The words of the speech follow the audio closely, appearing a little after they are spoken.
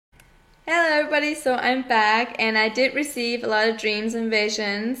Hello, everybody. So I'm back, and I did receive a lot of dreams and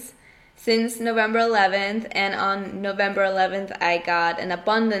visions since November 11th. And on November 11th, I got an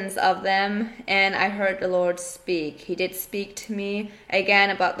abundance of them, and I heard the Lord speak. He did speak to me again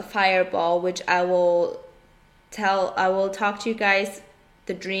about the fireball, which I will talk to you guys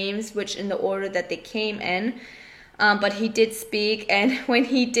the dreams, which in the order that they came in. But he did speak, and when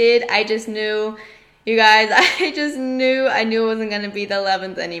he did, I just knew, you guys, I knew it wasn't gonna be the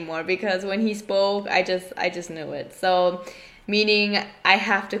 11th anymore because when he spoke, I just knew it. So, meaning I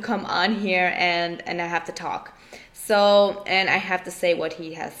have to come on here and I have to talk. So, and I have to say what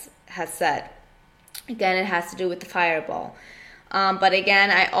he has said. Again, it has to do with the fireball. But again,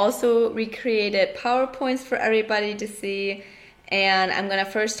 I also recreated PowerPoints for everybody to see. And I'm going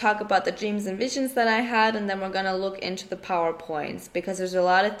to first talk about the dreams and visions that I had, and then we're going to look into the PowerPoints because there's a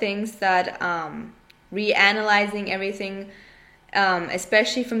lot of things that reanalyzing everything,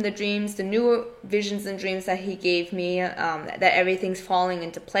 especially from the dreams, the new visions and dreams that he gave me, that everything's falling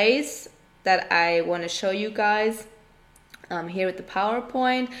into place that I want to show you guys here with the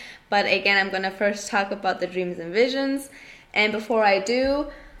PowerPoint. But again, I'm going to first talk about the dreams and visions. And before I do,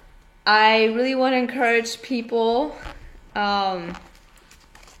 I really want to encourage people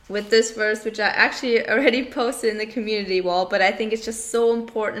with this verse, which I actually already posted in the community wall, but I think it's just so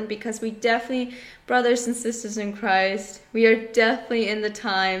important because we definitely, brothers and sisters in Christ, we are definitely in the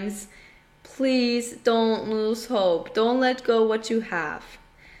times. Please don't lose hope. Don't let go what you have.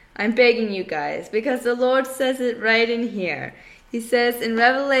 I'm begging you guys, because the Lord says it right in here. He says in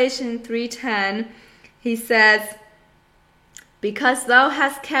Revelation 3:10, he says, "Because thou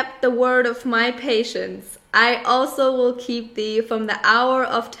hast kept the word of my patience, I also will keep thee from the hour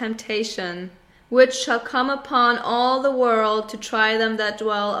of temptation, which shall come upon all the world to try them that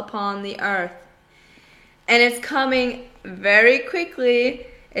dwell upon the earth." And it's coming very quickly.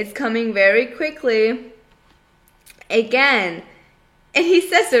 It's coming very quickly. Again. And he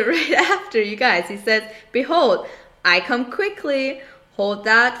says it right after, you guys. He says, "Behold, I come quickly. Hold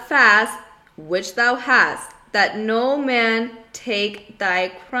that fast which thou hast, that no man take thy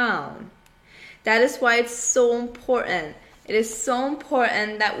crown." That is why it's so important. It is so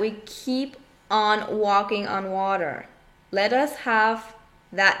important that we keep on walking on water. Let us have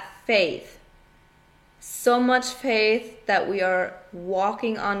that faith. So much faith that we are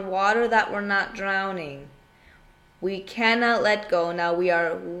walking on water, that we're not drowning. We cannot let go. Now we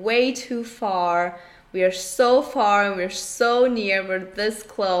are way too far. We are so far and we're so near. We're this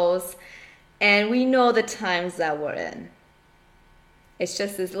close. And we know the times that we're in. It's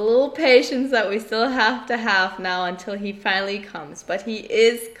just this little patience that we still have to have now until he finally comes. But he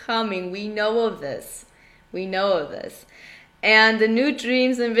is coming. We know of this. We know of this. And the new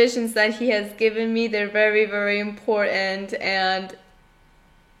dreams and visions that he has given me, they're very, very important. And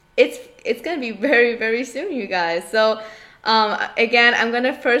it's going to be very, very soon, you guys. So, again, I'm going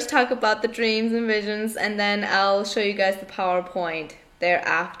to first talk about the dreams and visions, and then I'll show you guys the PowerPoint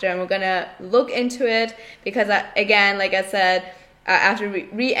thereafter. And we're going to look into it because, again, like I said, after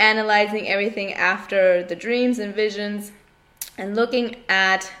reanalyzing everything after the dreams and visions and looking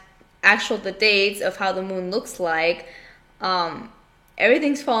at the dates of how the moon looks like,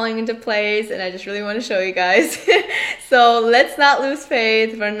 everything's falling into place, and I just really want to show you guys. So let's not lose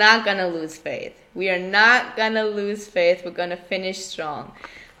faith. We're not going to lose faith. We are not going to lose faith. We're going to finish strong.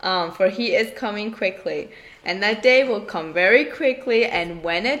 For he is coming quickly. And that day will come very quickly. And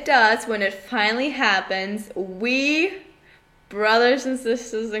when it does, when it finally happens, we, brothers and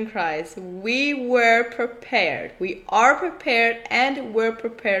sisters in Christ, we were prepared. We are prepared, and we're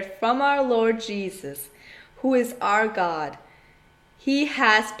prepared from our Lord Jesus, who is our God. He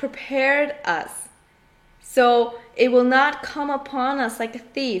has prepared us. So it will not come upon us like a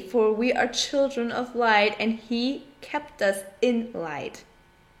thief, for we are children of light, and he kept us in light.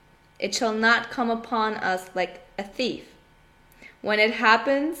 It shall not come upon us like a thief. When it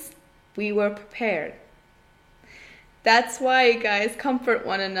happens, we were prepared. That's why, you guys, comfort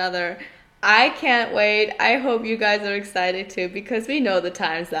one another. I can't wait. I hope you guys are excited too, because we know the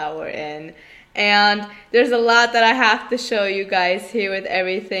times that we're in. And there's a lot that I have to show you guys here with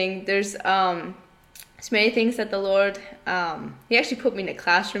everything. There's many things that the Lord, he actually put me in a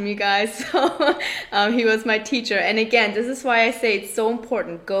classroom, you guys. So he was my teacher. And again, this is why I say it's so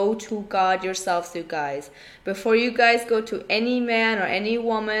important. Go to God yourselves, you guys. Before you guys go to any man or any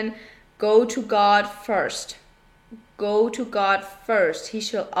woman, go to God first. Go to God first. He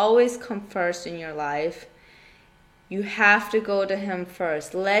shall always come first in your life. You have to go to him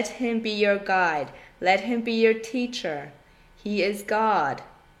first. Let him be your guide. Let him be your teacher. He is God.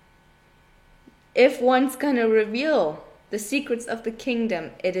 If one's going to reveal the secrets of the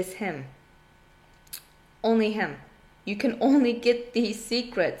kingdom, it is Him. Only Him. You can only get these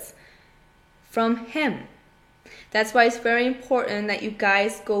secrets from Him. That's why it's very important that you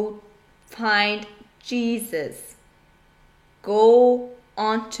guys go find Jesus. Go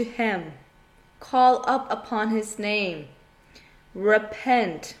on to Him. Call up upon His name.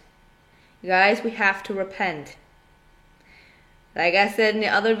 Repent. You guys, we have to repent. Like I said in the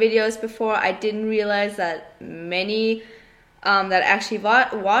other videos before, I didn't realize that many that actually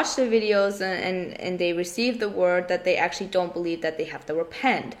watch the videos and they receive the word, that they actually don't believe that they have to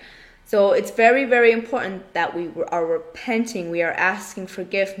repent. So it's very, very important that we are repenting. We are asking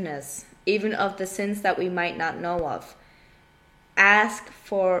forgiveness, even of the sins that we might not know of. Ask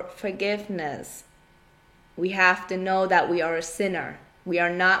for forgiveness. We have to know that we are a sinner. We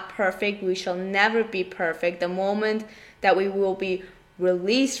are not perfect. We shall never be perfect. The moment that we will be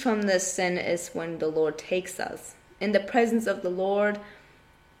released from this sin is when the Lord takes us. In the presence of the Lord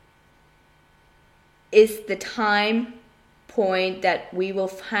is the time point that we will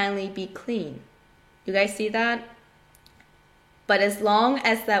finally be clean. You guys see that? But as long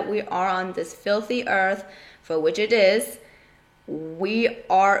as that we are on this filthy earth, for which it is, we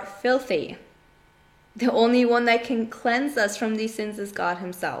are filthy. The only one that can cleanse us from these sins is God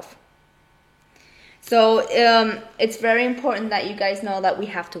Himself. So it's very important that you guys know that we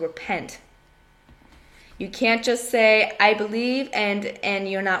have to repent. You can't just say, I believe, and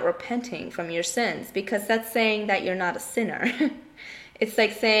you're not repenting from your sins, because that's saying that you're not a sinner. It's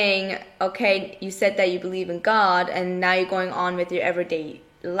like saying, okay, you said that you believe in God, and now you're going on with your everyday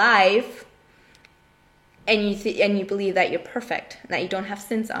life, and you believe that you're perfect, that you don't have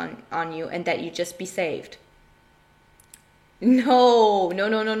sins on you, and that you just be saved. No.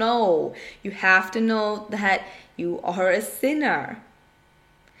 You have to know that you are a sinner.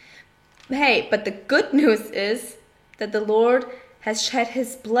 Hey, but the good news is that the Lord has shed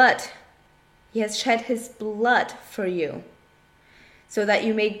His blood. He has shed His blood for you, so that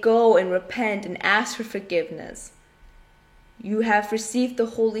you may go and repent and ask for forgiveness. You have received the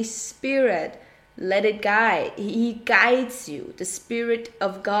Holy Spirit. Let it guide. He guides you. The Spirit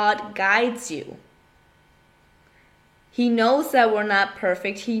of God guides you. He knows that we're not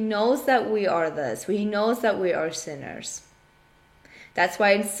perfect. He knows that we are this. He knows that we are sinners. That's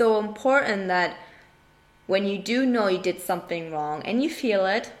why it's so important that when you do know you did something wrong and you feel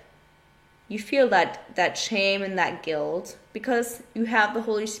it, you feel that shame and that guilt, because you have the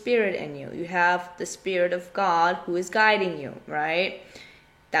Holy Spirit in you. You have the Spirit of God who is guiding you, right?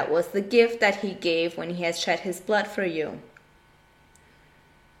 That was the gift that He gave when He has shed His blood for you.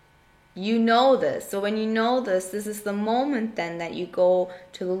 You know this. So when you know this is the moment then that you go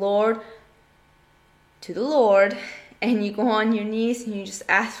to the Lord, and you go on your knees and you just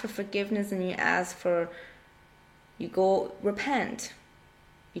ask for forgiveness, and you go repent.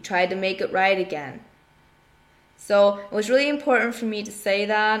 You try to make it right again. So it was really important for me to say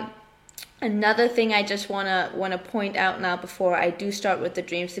that. Another thing I just wanna point out now before I do start with the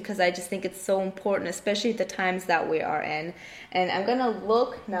dreams, because I just think it's so important, especially the times that we are in. And I'm gonna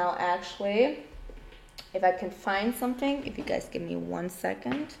look now actually if I can find something. If you guys give me 1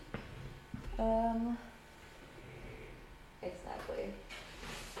 second. Exactly.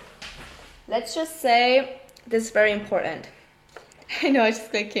 Let's just say this is very important. I know I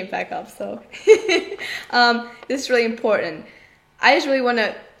just came back up, so this is really important. I just really want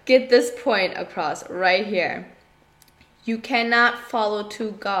to get this point across right here. You cannot follow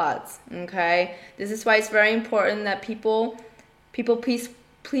two gods, okay? This is why it's very important that people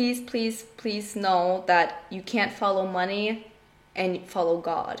please know that you can't follow money and follow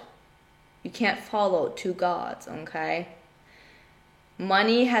God. You can't follow two gods, okay?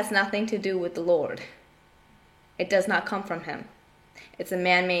 Money has nothing to do with the Lord. It does not come from Him. It's a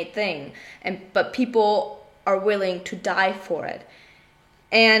man-made thing, but people are willing to die for it.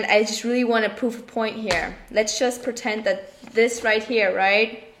 And I just really want to prove a point here. Let's just pretend that this right here,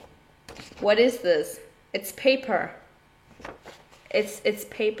 right? What is this? It's paper. It's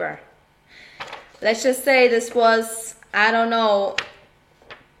paper. Let's just say this was, I don't know,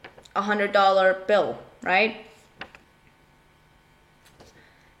 $100 bill, right?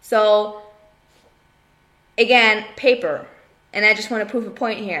 So, again, paper. And I just want to prove a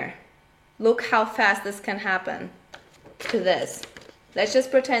point here. Look how fast this can happen to this. Let's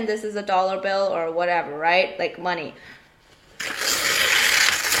just pretend this is a dollar bill or whatever, right? Like money.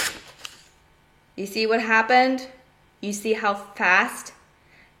 You see what happened? You see how fast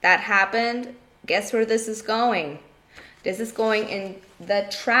that happened? Guess where this is going? This is going in the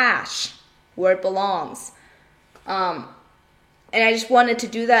trash where it belongs. And I just wanted to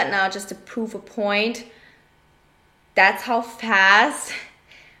do that now just to prove a point that's how fast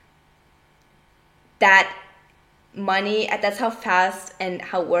that money, that's how fast and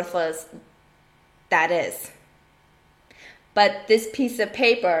how worthless that is. But this piece of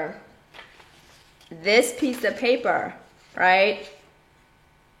paper, right?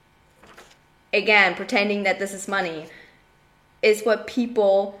 Again, pretending that this is money, is what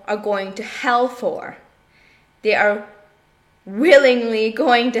people are going to hell for. They are willingly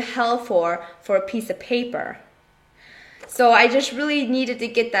going to hell for a piece of paper. So I just really needed to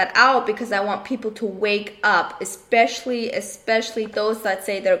get that out because I want people to wake up, especially those that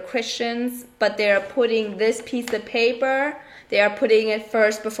say they're Christians, but they're putting this piece of paper, they are putting it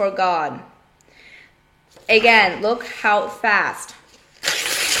first before God. Again, look how fast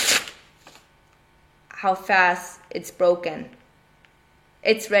it's broken.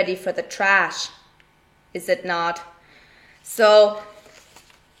 It's ready for the trash, is it not? So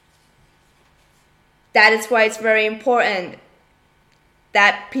that is why it's very important.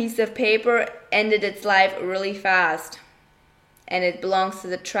 That piece of paper ended its life really fast, and it belongs to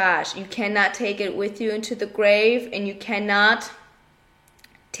the trash. You cannot take it with you into the grave, and you cannot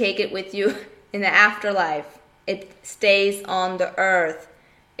take it with you in the afterlife. It stays on the earth.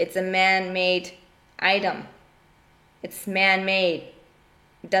 It's a man-made item. It's man-made.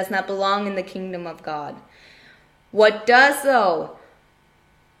 It does not belong in the kingdom of God. What does though?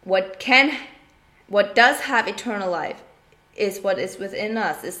 What does have eternal life is what is within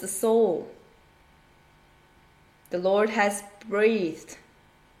us, is the soul. The Lord has breathed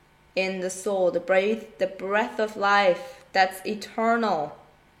in the soul, the breath of life that's eternal,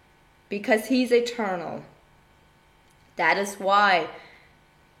 because He's eternal. That is why,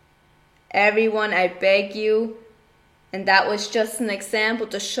 everyone, I beg you, and that was just an example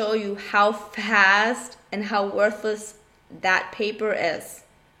to show you how fast and how worthless that paper is.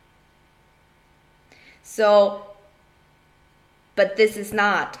 So, but this is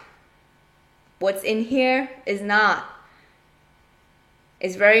not. What's in here is not.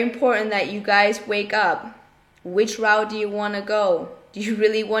 It's very important that you guys wake up. Which route do you want to go? Do you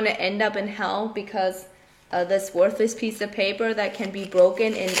really want to end up in hell because of this worthless piece of paper that can be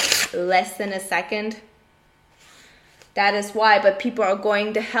broken in less than a second? That is why, but people are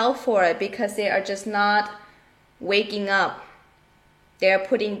going to hell for it because they are just not waking up. They are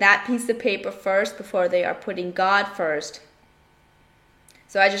putting that piece of paper first before they are putting God first.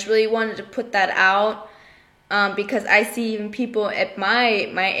 So I just really wanted to put that out because I see even people at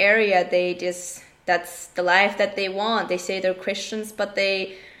my area, that's the life that they want. They say they're Christians, but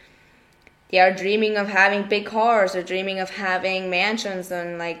they are dreaming of having big cars. They're dreaming of having mansions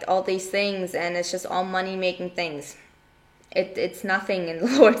and like all these things, and it's just all money-making things. It's nothing in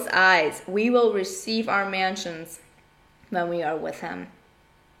the Lord's eyes. We will receive our mansions when we are with Him.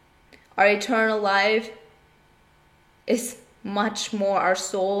 Our eternal life is much more, our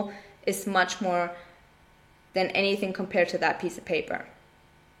soul is much more than anything compared to that piece of paper.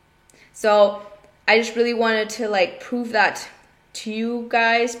 So I just really wanted to like prove that to you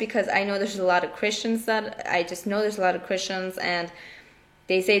guys, because I know there's a lot of Christians and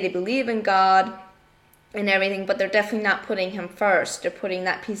they say they believe in God and everything, but they're definitely not putting Him first. They're putting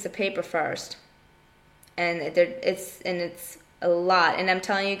that piece of paper first. And it's a lot. And I'm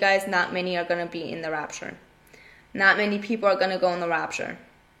telling you guys, not many are going to be in the rapture. Not many people are going to go in the rapture.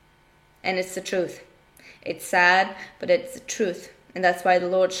 And it's the truth. It's sad, but it's the truth. And that's why the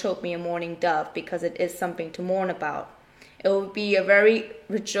Lord showed me a mourning dove, because it is something to mourn about. It will be a very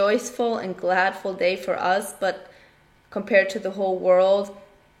rejoiceful and gladful day for us, but compared to the whole world,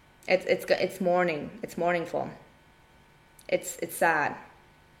 it's mourning. It's mourningful. It's sad.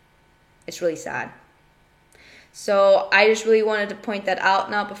 It's really sad. So I just really wanted to point that out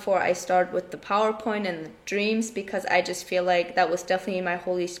now before I start with the PowerPoint and the dreams, because I just feel like that was definitely in my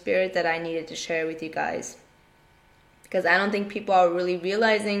Holy Spirit that I needed to share with you guys. Because I don't think people are really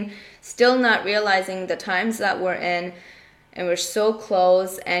still not realizing the times that we're in, and we're so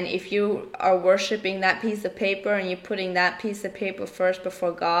close. And if you are worshiping that piece of paper and you're putting that piece of paper first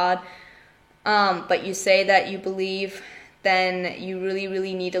before God, but you say that you believe, then you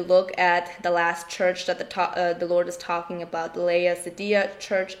really need to look at the last church that the Lord is talking about, the Laodicea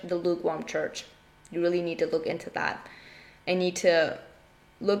church, the lukewarm church. You really need to look into that. And need to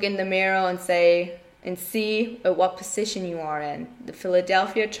look in the mirror and see what position you are in, the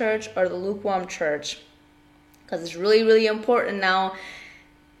Philadelphia church or the lukewarm church. Because it's really important now.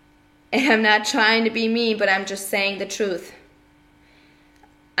 And I'm not trying to be mean, but I'm just saying the truth.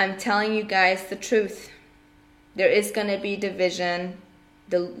 I'm telling you guys the truth. There is going to be division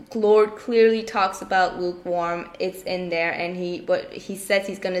The Lord clearly talks about lukewarm. It's in there, and he says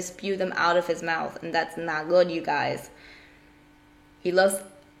he's going to spew them out of his mouth, and that's not good, you guys. He loves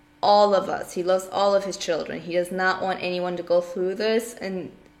all of us. He loves all of his children. He does not want anyone to go through this,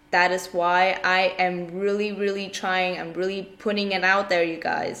 and that is why I am really, really trying. I'm really putting it out there, you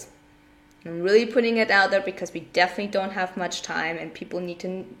guys. I'm really putting it out there because we definitely don't have much time, and people need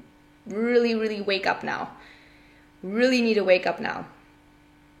to really, really wake up now. Really need to wake up now.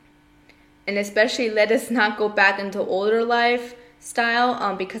 And especially let us not go back into older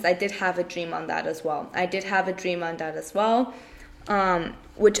lifestyle, because I did have a dream on that as well.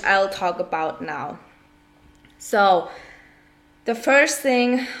 Which I'll talk about now. So, the first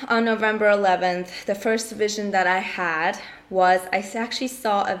thing on November 11th, the first vision that I had was I actually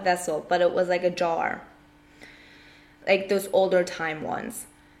saw a vessel, but it was like a jar. Like those older time ones.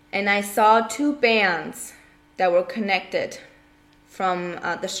 And I saw two bands that were connected from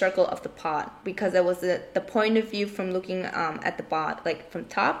the circle of the pot, because it was the point of view from looking at the pot, like from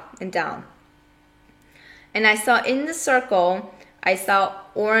top and down. And I saw in the circle, I saw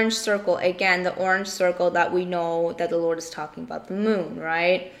orange circle, again, the orange circle that we know that the Lord is talking about, the moon,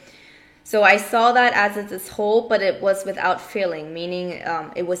 right? So I saw that as this whole, but it was without filling, meaning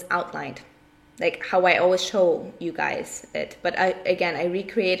it was outlined, like how I always show you guys it. But I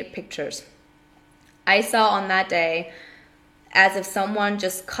recreated pictures. I saw on that day as if someone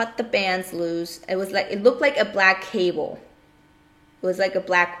just cut the bands loose. It looked like a black cable. It was like a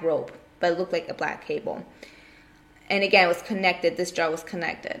black rope, but it looked like a black cable. And again, it was connected. This jar was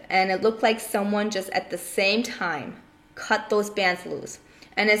connected. And it looked like someone just at the same time cut those bands loose.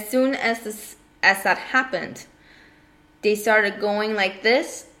 And as soon as that happened, they started going like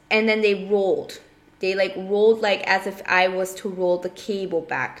this, and then they rolled. They rolled like as if I was to roll the cable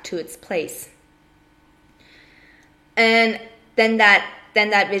back to its place. And then that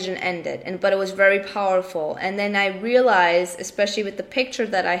vision ended, but it was very powerful. And then I realized, especially with the picture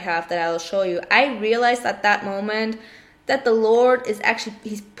that I have that I'll show you, I realized at that moment that the Lord is actually,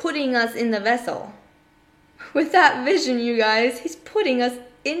 he's putting us in the vessel. With that vision, you guys, he's putting us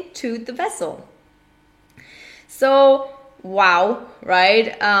into the vessel. So, wow,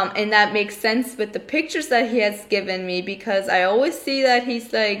 right? And that makes sense with the pictures that he has given me, because I always see that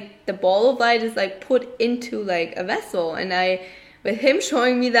he's like, the ball of light is like put into like a vessel. And with him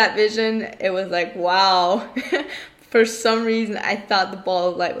showing me that vision, it was like, wow. For some reason, I thought the ball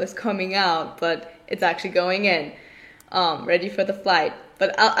of light was coming out, but it's actually going in, ready for the flight.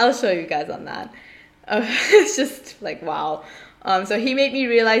 But I'll show you guys on that. It's just like, wow. So he made me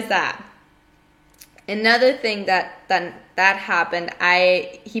realize that. Another thing that happened,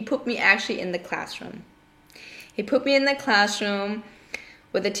 he put me actually in the classroom. He put me in the classroom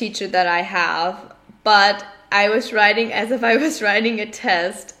with a teacher that I have, but I was writing as if I was writing a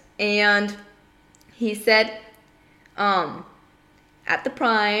test, and he said, at the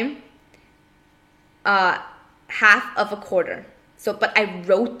prime, half of a quarter. So, but I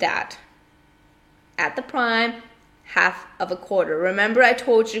wrote that. At the prime, half of a quarter. Remember I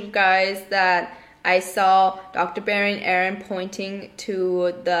told you guys that I saw Dr. Barry and Aaron pointing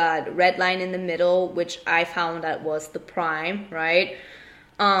to the red line in the middle, which I found that was the prime, right?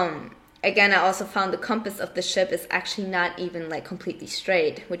 Again, I also found the compass of the ship is actually not even like completely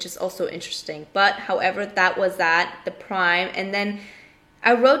straight, which is also interesting. But however, that was the prime. And then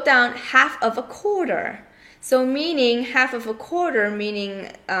I wrote down half of a quarter. So meaning half of a quarter,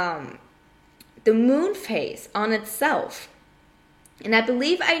 meaning the moon phase on itself. And I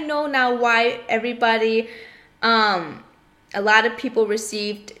believe I know now why everybody, a lot of people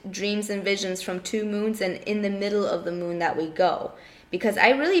received dreams and visions from two moons and in the middle of the moon that we go. Because I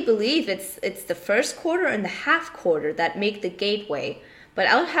really believe it's the first quarter and the half quarter that make the gateway. But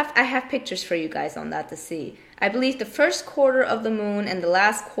I have pictures for you guys on that to see. I believe the first quarter of the moon and the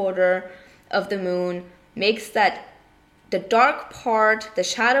last quarter of the moon makes that the dark part, the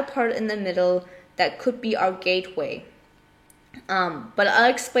shadow part in the middle, that could be our gateway. But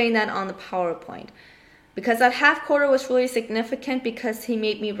I'll explain that on the PowerPoint. Because that half quarter was really significant because he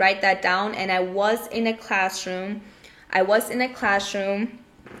made me write that down, and I was in a classroom.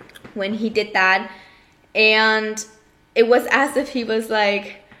 When he did that, and it was as if he was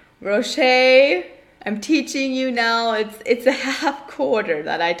like, Roche, I'm teaching you now. It's a half quarter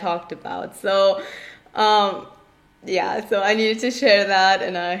that I talked about. So, yeah, so I needed to share that,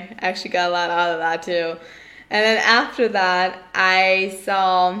 and I actually got a lot out of that too. And then after that, I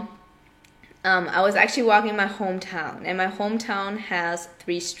saw, I was actually walking my hometown, and my hometown has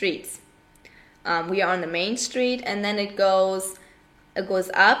 3 streets. We are on the main street, and then it goes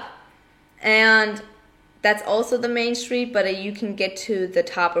up, and that's also the main street, but you can get to the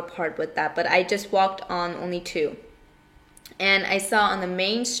topper part with that. But I just walked on only 2. And I saw on the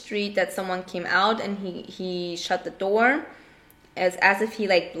main street that someone came out and he shut the door as if he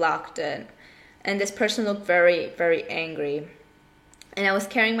like blocked it. And this person looked very, very angry. And I was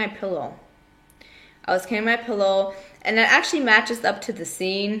carrying my pillow. And that actually matches up to the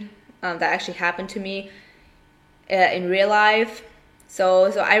scene that actually happened to me in real life.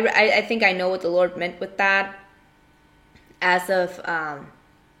 So I think I know what the Lord meant with that. As of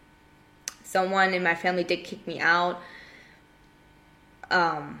someone in my family did kick me out.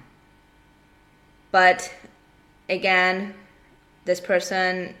 But again, this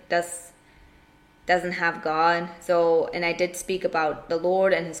person doesn't have God. So, and I did speak about the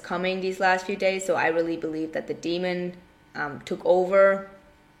Lord and his coming these last few days. So I really believe that the demon took over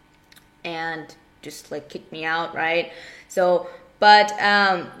and just like kicked me out, right? So, but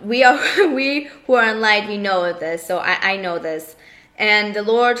we who are in light, we know this. So I know this. And the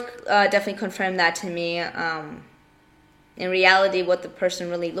Lord definitely confirmed that to me. In reality, what the person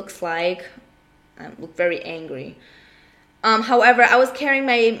really looks like, looked very angry. However, I was carrying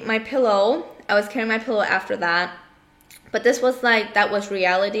my pillow. I was carrying my pillow after that. But this was like, that was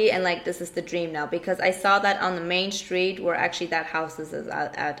reality, and like this is the dream now. Because I saw that on the main street where actually that house is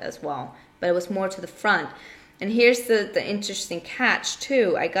at as well. But it was more to the front. And here's the interesting catch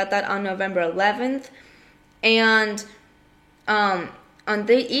too. I got that on November 11th. And on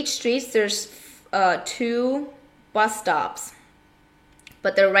each street there's 2 bus stops.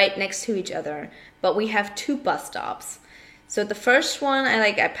 But they're right next to each other. But we have 2 bus stops. So the first one,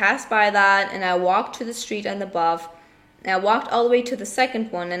 I passed by that and I walked to the street and above. And I walked all the way to the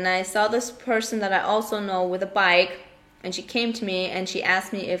second one and I saw this person that I also know with a bike. And she came to me and she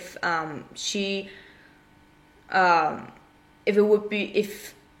asked me if she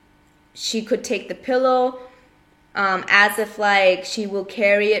could take the pillow, as if like she will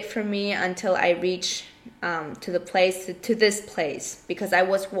carry it for me until I reach to this place, because I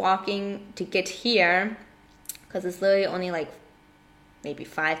was walking to get here, because it's literally only like maybe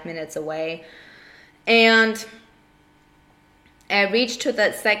 5 minutes away, and I reached to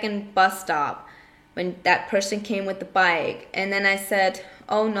that second bus stop when that person came with the bike, and then I said,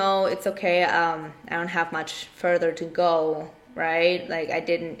 oh no, it's okay, I don't have much further to go, right? Like I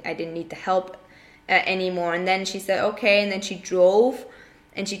didn't need the help anymore. And then she said okay, and then she drove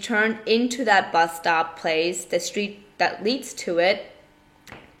and she turned into that bus stop place, the street that leads to it.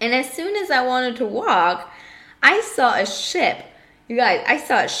 And as soon as I wanted to walk, I saw a ship. You guys, I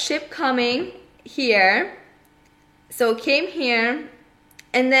saw a ship coming here. So it came here,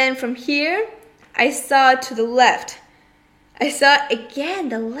 and then from here I saw to the left. I saw again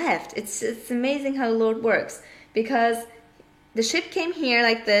the left. It's amazing how the Lord works, because the ship came here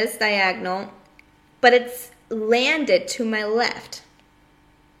like this, diagonal, but it's landed to my left.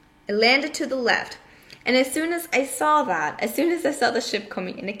 It landed to the left. And as soon as I saw that, as soon as I saw the ship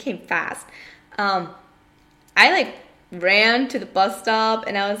coming, and it came fast, I like ran to the bus stop,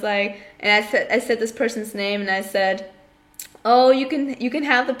 and I was like, and I said this person's name, and I said, oh, you can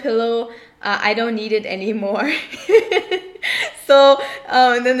have the pillow, I don't need it anymore. So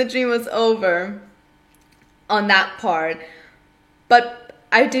and then the dream was over on that part. But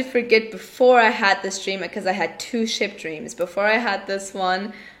I did forget, before I had this dream, because I had 2 ship dreams. Before I had this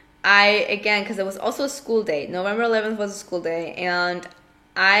one, because it was also a school day. November 11th was a school day, and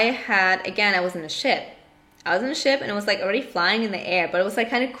I was in a ship. I was in a ship, and it was like already flying in the air, but it was like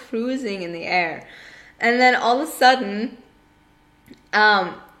kind of cruising in the air. And then all of a sudden,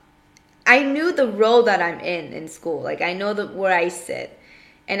 I knew the row that I'm in school. Like I know where I sit.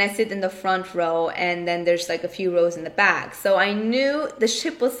 And I sit in the front row, and then there's like a few rows in the back. So I knew the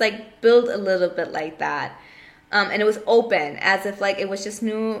ship was like built a little bit like that. And it was open, as if like it was just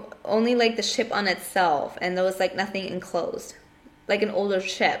only like the ship on itself, and there was like nothing enclosed, like an older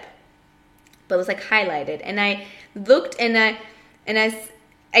ship, but it was like highlighted. And I looked, and I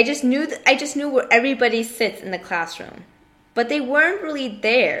just knew where everybody sits in the classroom, but they weren't really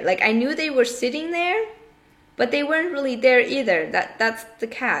there. Like I knew they were sitting there, but they weren't really there either. That's the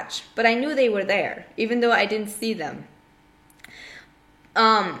catch. But I knew they were there, even though I didn't see them.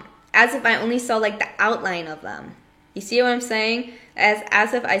 As if I only saw like the outline of them. You see what I'm saying?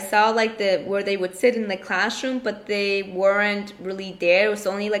 As if I saw like where they would sit in the classroom, but they weren't really there. It was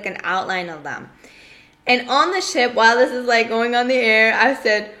only like an outline of them. And on the ship, while this is like going on the air, I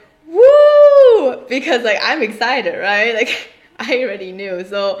said, woo! Because like I'm excited, right? Like I already knew.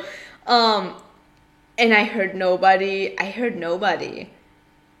 So, and I heard nobody. I heard nobody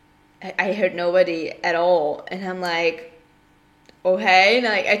at all. And I'm like, okay. And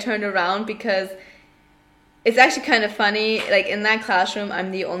like I turned around, because it's actually kind of funny. Like in that classroom,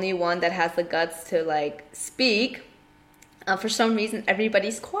 I'm the only one that has the guts to like speak. For some reason,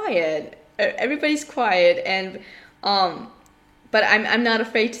 everybody's quiet. Everybody's quiet, and but I'm not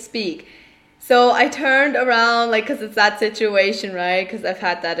afraid to speak. So I turned around, like, because it's that situation, right? Because I've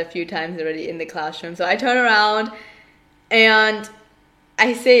had that a few times already in the classroom. So I turn around and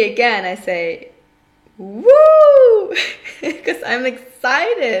I say, woo! Because I'm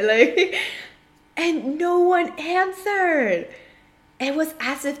excited, like, and no one answered. It was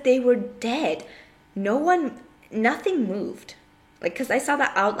as if they were dead. Nothing moved. Like, because I saw the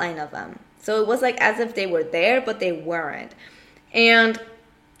outline of them. So it was like as if they were there, but they weren't. And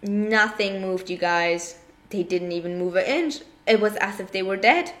nothing moved, you guys. They didn't even move an inch. It was as if they were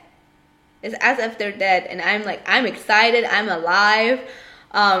dead. It's as if they're dead. And I'm like, I'm excited. I'm alive.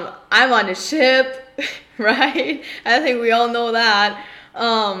 I'm on a ship, right? I think we all know that.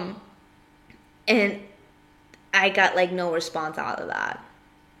 And I got like no response out of that.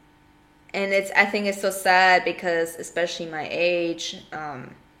 And I think it's so sad because, especially my age,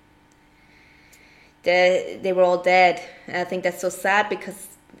 they were all dead. And I think that's so sad because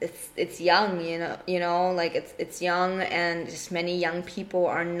it's young, like it's young, and just many young people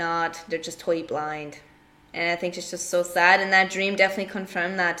they're just totally blind. And I think it's just so sad. And that dream definitely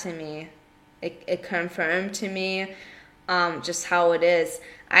confirmed that to me. It confirmed to me just how it is.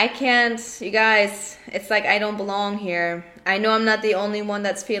 I can't, you guys, it's like I don't belong here. I know I'm not the only one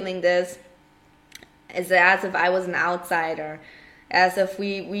that's feeling this. It's as if I was an outsider. As if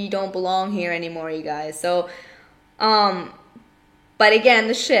we don't belong here anymore, you guys. So, but again,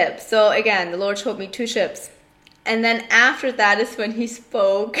 the ship. So again, the Lord showed me 2 ships. And then after that is when he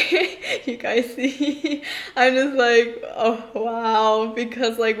spoke. You guys see? I'm just like, oh, wow.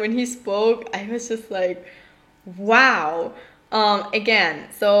 Because like when he spoke, I was just like, wow. Again,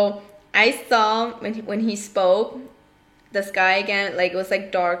 so I saw when he spoke, the sky again, like it was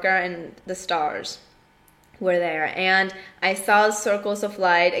like darker and the stars were there. And I saw circles of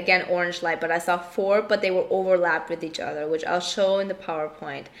light, again, orange light, but I saw 4, but they were overlapped with each other, which I'll show in the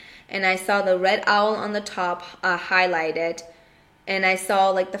PowerPoint. And I saw the red owl on the top highlighted, and I saw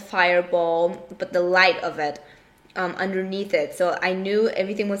like the fireball, but the light of it underneath it. So I knew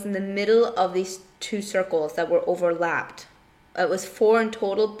everything was in the middle of these 2 circles that were overlapped. It was 4 in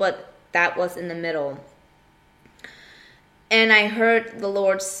total, but that was in the middle. And I heard the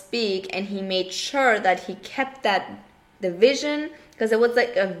Lord speak, and he made sure that he kept the vision, because it was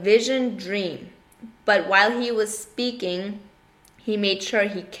like a vision dream. But while he was speaking, he made sure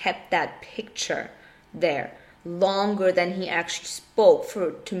he kept that picture there longer than he actually spoke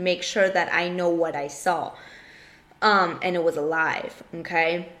to make sure that I know what I saw. And it was alive,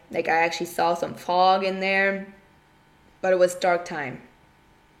 okay? Like I actually saw some fog in there, but it was dark time.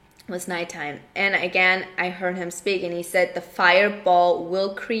 It was nighttime. And again, I heard him speak, and he said the fireball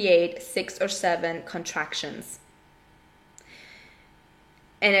will create 6 or 7 contractions.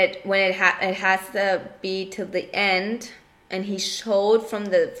 And it has to be till the end. And he showed from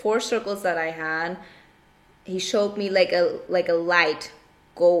the 4 circles that I had, he showed me like a light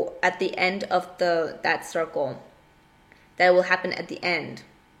go at the end of that circle. That will happen at the end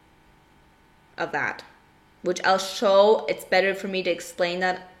of that, which I'll show. It's better for me to explain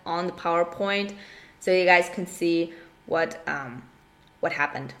that on the PowerPoint so you guys can see what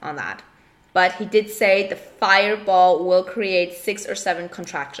happened on that. But he did say the fireball will create 6 or 7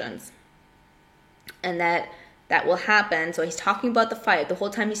 contractions, and that will happen. So he's talking about the fire. The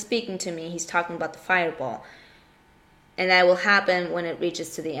whole time he's speaking to me, he's talking about the fireball, and that will happen when it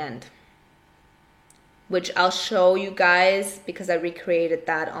reaches to the end, which I'll show you guys because I recreated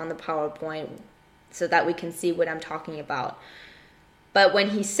that on the PowerPoint so that we can see what I'm talking about. But when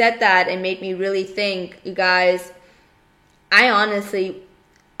he said that, it made me really think, you guys, I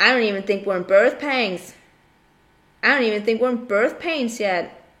don't even think we're in birth pangs. I don't even think we're in birth pains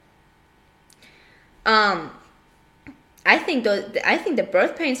yet. I think the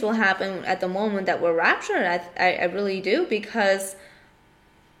birth pains will happen at the moment that we're raptured. I really do, because,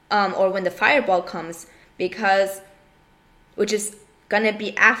 or when the fireball comes, which is gonna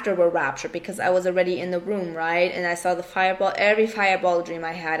be after we're raptured, because I was already in the room, right? And I saw the fireball. Every fireball dream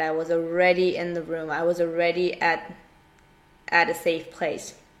I had, I was already in the room. I was already at a safe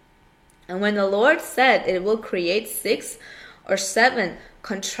place. And when the Lord said it will create 6 or 7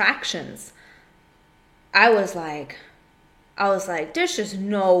 contractions, I was like, there's just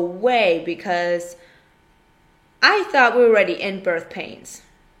no way, because I thought we were already in birth pains.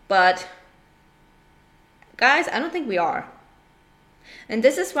 But guys, I don't think we are. And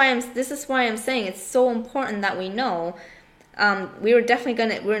this is why I'm saying it's so important that we know.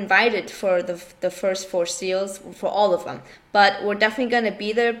 we're invited for the first 4 seals, for all of them, but we're definitely gonna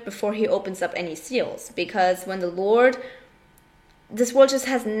be there before he opens up any seals, because when the Lord, this world just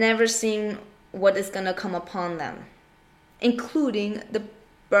has never seen what is gonna come upon them, including the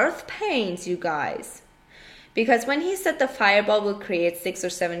birth pains, you guys. Because when he said the fireball will create 6 or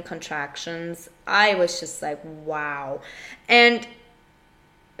 7 contractions, I was just like, wow. And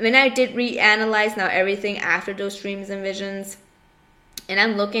when I did reanalyze now everything after those dreams and visions, and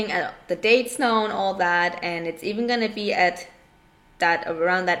I'm looking at the dates now and all that, and it's even going to be at that,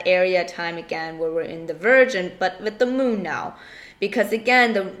 around that area time again where we're in the Virgin, but with the moon now. Because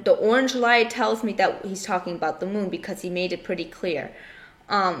again, the orange light tells me that he's talking about the moon, because he made it pretty clear.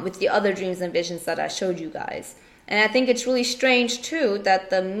 With the other dreams and visions that I showed you guys. And I think it's really strange too that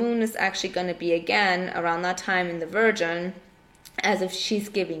the moon is actually going to be again around that time in the Virgin, as if she's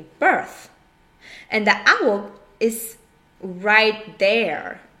giving birth. And the owl is right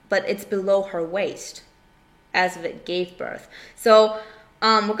there, but it's below her waist, as if it gave birth. So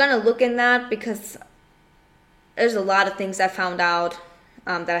we're going to look in that, because there's a lot of things I found out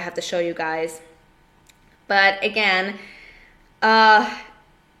that I have to show you guys. But again,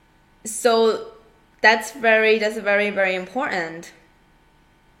 so that's very, very important.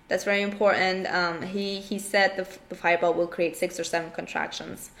 That's very important. He said the fireball will create 6 or 7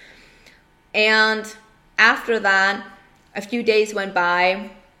 contractions. And after that, a few days went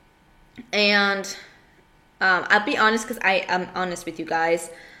by, and I'll be honest, because I am honest with you guys.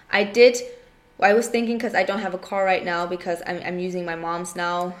 I was thinking, because I don't have a car right now, because I'm using my mom's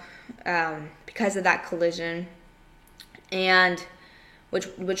now, because of that collision, and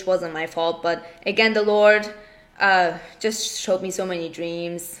which wasn't my fault. But again, the Lord just showed me so many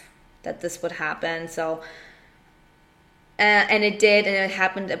dreams that this would happen. So and it did, and it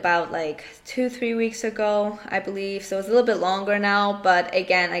happened about like 2-3 weeks ago, I believe. So it's a little bit longer now. But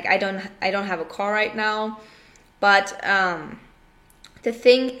again, like I don't have a car right now. But the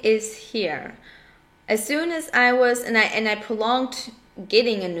thing is here, as soon as I was, and I prolonged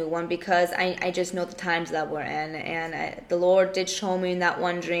getting a new one, because I just know the times that we're in, and the Lord did show me in that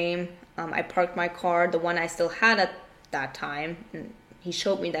one dream. I parked my car, the one I still had at that time, and he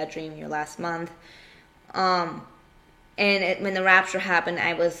showed me that dream here last month. And when the rapture happened,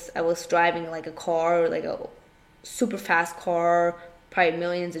 I was driving like a car, like a super fast car, probably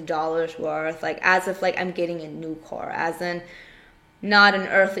millions of dollars worth, like as if like I'm getting a new car, as in not an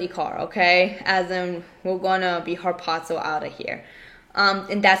earthly car, okay, as in we're gonna be harpazo out of here.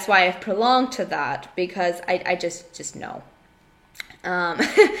 And that's why I've prolonged to that, because I just know.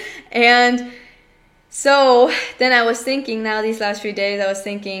 And so then I was thinking, now these last few days, I was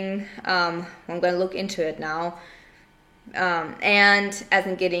thinking, I'm going to look into it now. And as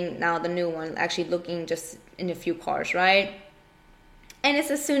in getting now the new one, actually looking just in a few cars, right? And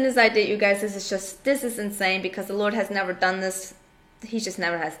it's as soon as I did, you guys, this is insane, because the Lord has never done this. He just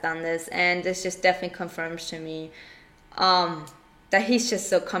never has done this. And this just definitely confirms to me, that he's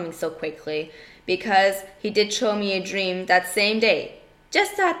just coming so quickly, because he did show me a dream that same day.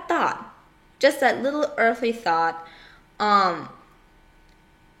 Just that thought, just that little earthly thought,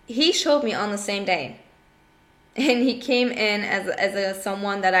 he showed me on the same day. And he came in as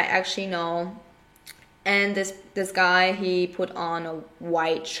someone that I actually know. And this guy, he put on a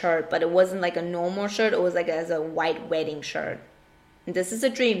white shirt, but it wasn't like a normal shirt. It was like as a white wedding shirt. And this is a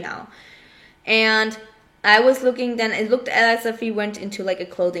dream now. And I was looking then, it looked as if he went into like a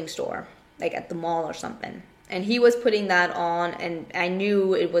clothing store, like at the mall or something. And he was putting that on, and I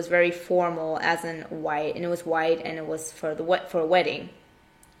knew it was very formal, as in white, and it was white, and it was for a wedding.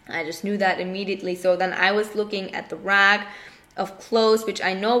 I just knew that immediately. So then I was looking at the rack of clothes, which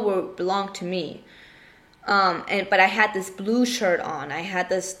I know belonged to me. But I had this blue shirt on. I had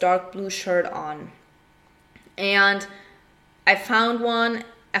this dark blue shirt on. And I found one.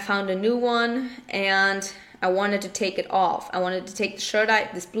 I found a new one, and I wanted to take it off. I wanted to take the shirt,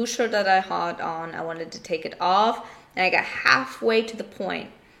 this blue shirt that I had on, I wanted to take it off, and I got halfway to the point.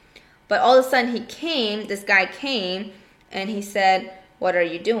 But all of a sudden this guy came, and he said, "What are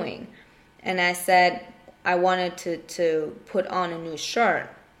you doing?" And I said, I wanted to put on a new shirt.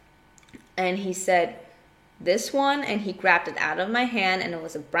 And he said, "This one?" And he grabbed it out of my hand, and it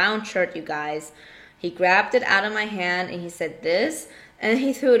was a brown shirt, you guys. He grabbed it out of my hand, and he said, "This?" And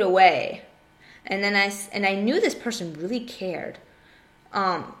he threw it away. And then I knew this person really cared.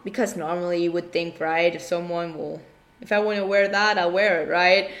 Because normally you would think, right, if I want to wear that, I'll wear it,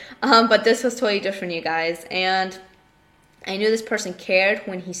 right? But this was totally different, you guys. And I knew this person cared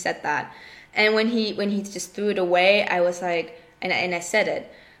when he said that. And when he just threw it away, I was like, and I said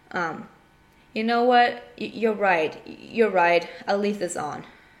it, you know what, you're right, I'll leave this on.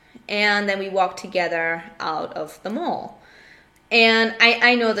 And then we walked together out of the mall. And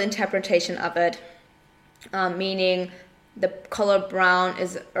I know the interpretation of it, meaning the color brown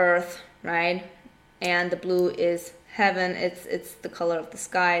is earth, right? And the blue is heaven. It's the color of the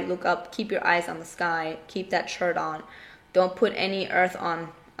sky. Look up, keep your eyes on the sky, keep that shirt on. Don't put any earth on.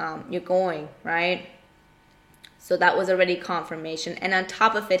 You're going, right? So that was already confirmation. And on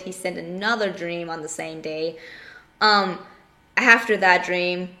top of it, he sent another dream on the same day. After that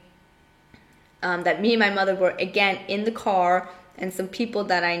dream, that me and my mother were again in the car, and some people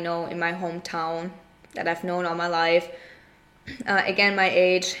that I know in my hometown that I've known all my life, again my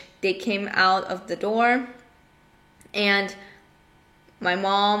age, they came out of the door, and my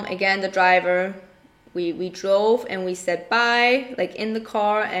mom, again the driver, we drove and we said bye, like in the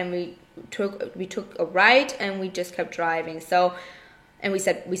car, and we took a right and we just kept driving. So, and we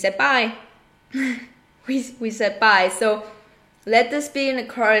said bye. we said bye. So let this be an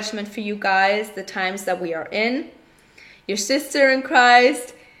encouragement for you guys, the times that we are in. Your sister in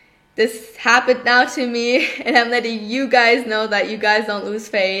Christ, this happened now to me, and I'm letting you guys know that you guys don't lose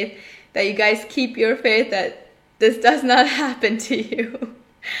faith, that you guys keep your faith, that this does not happen to you.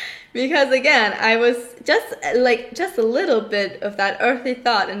 Because again, I was just a little bit of that earthly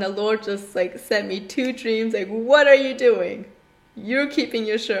thought, and the Lord just like sent me 2 dreams, like, what are you doing? You're keeping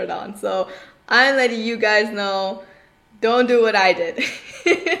your shirt on. So I'm letting you guys know, don't do what I did.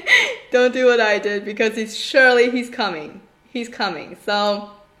 Don't do what I did, because he's coming. He's coming. So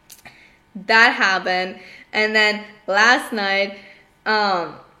that happened. And then last night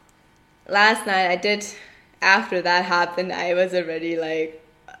I did, after that happened, I was already like,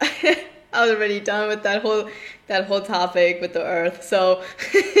 I was already done with that whole topic with the earth. So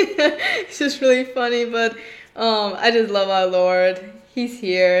it's just really funny, but I just love our Lord. He's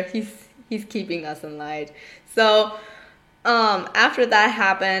here. He's keeping us in light. So after that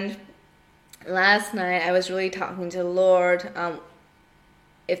happened last night, I was really talking to the Lord,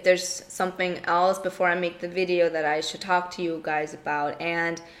 if there's something else before I make the video that I should talk to you guys about.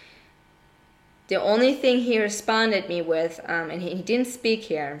 And the only thing he responded me with, and he didn't speak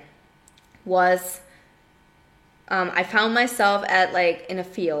here, was I found myself at like in a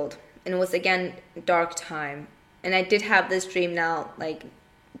field, and it was again dark time, and I did have this dream now like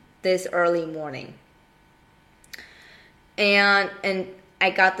this early morning, and I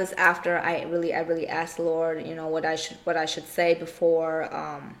got this after I really asked the Lord, you know, what I should say before,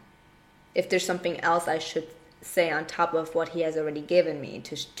 if there's something else I should say on top of what he has already given me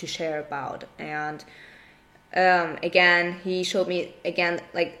to share about. And again, he showed me again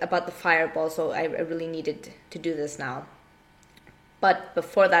like about the fireball, so I really needed to do this now. But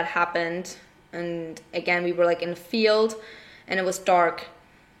before that happened, and again we were like in a field, and it was dark,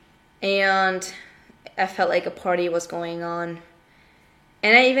 and I felt like a party was going on,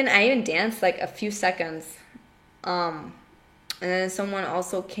 and I even danced like a few seconds, and then someone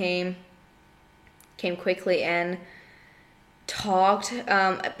also came quickly and talked,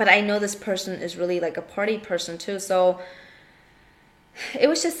 but I know this person is really like a party person too, so it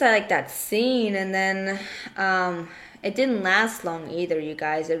was just like that scene. And then it didn't last long either, you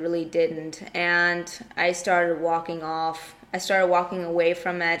guys. It really didn't. And I started walking away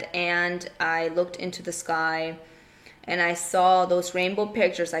from it, and I looked into the sky, and I saw those rainbow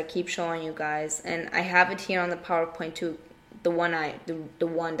pictures I keep showing you guys, and I have it here on the PowerPoint too, the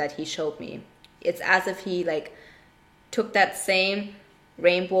one that he showed me. It's as if he like took that same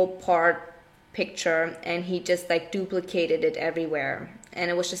rainbow part picture and he just like duplicated it everywhere, and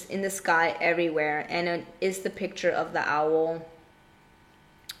it was just in the sky everywhere. And it is the picture of the owl.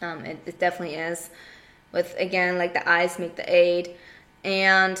 It definitely is, with again like the eyes make the 8,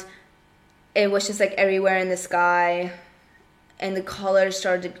 and it was just like everywhere in the sky, and the colors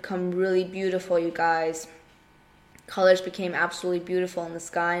started to become really beautiful, you guys. Colors became absolutely beautiful in the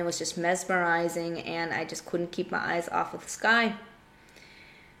sky, and was just mesmerizing, and I just couldn't keep my eyes off of the sky.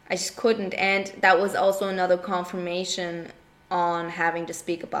 I just couldn't. And that was also another confirmation on having to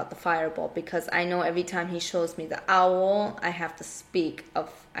speak about the fireball, because I know every time he shows me the owl, I have to speak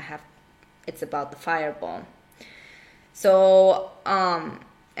of, it's about the fireball. So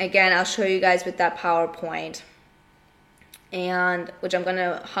again, I'll show you guys with that PowerPoint, and which I'm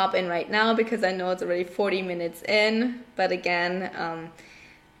gonna hop in right now because I know it's already 40 minutes in. But again,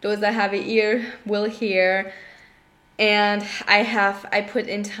 those that have an ear will hear, and I put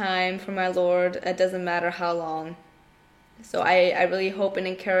in time for my Lord. It doesn't matter how long. So I really hope and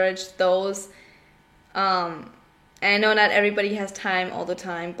encourage those. And I know not everybody has time all the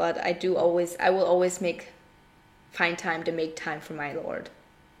time, but I will always find time to make time for my Lord,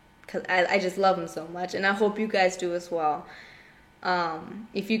 because I just love him so much, and I hope you guys do as well.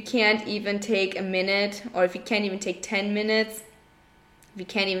 If you can't even take a minute, or if you can't even take 10 minutes, if you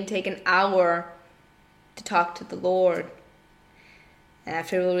can't even take an hour to talk to the Lord, and I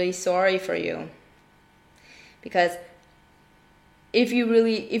feel really sorry for you. Because if you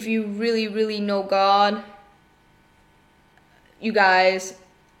really know God, you guys,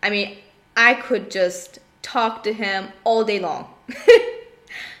 I mean, I could just talk to him all day long.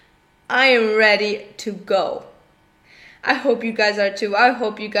 I am ready to go. I hope you guys are too. I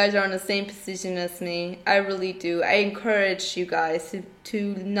hope you guys are in the same position as me. I really do. I encourage you guys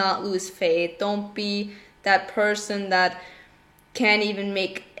to not lose faith. Don't be that person that can't even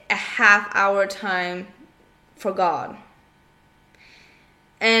make a half-hour time for God.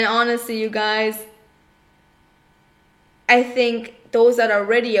 And honestly, you guys, I think those that are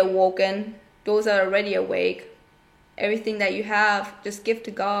already awoken, those that are already awake, everything that you have, just give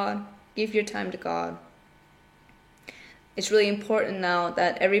to God. Give your time to God. It's really important now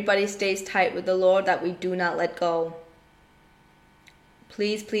that everybody stays tight with the Lord, that we do not let go.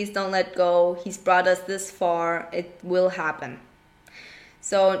 Please, please don't let go. He's brought us this far. It will happen.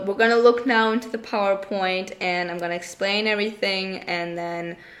 So we're going to look now into the PowerPoint, and I'm going to explain everything, and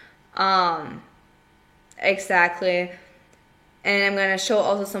then exactly, and I'm going to show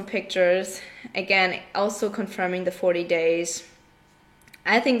also some pictures. Again, also confirming the 40 days.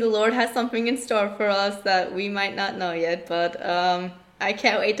 I think the Lord has something in store for us that we might not know yet, but I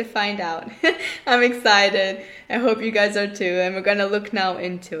can't wait to find out. I'm excited. I hope you guys are too, and we're going to look now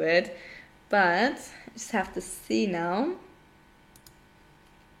into it. But I just have to see now.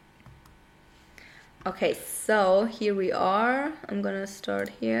 Okay, so here we are. I'm going to start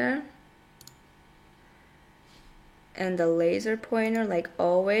here. And the laser pointer, like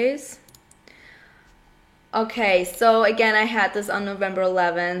always. Okay, so again, I had this on November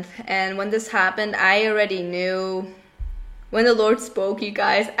 11th, and when this happened, I already knew, when the Lord spoke, you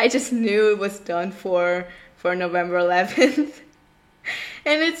guys, I just knew it was done for November 11th.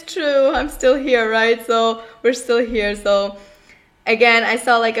 And it's true, I'm still here, right? So we're still here. So again, I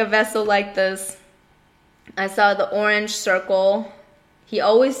saw like a vessel like this. I saw the orange circle. He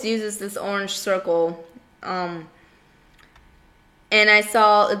always uses this orange circle. And I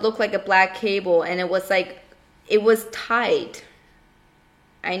saw it looked like a black cable, and it was tight.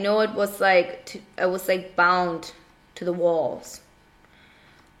 I know it was like bound to the walls.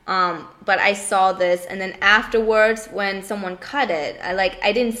 But I saw this, and then afterwards, when someone cut it,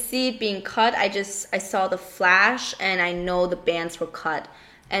 I didn't see it being cut. I saw the flash, and I know the bands were cut.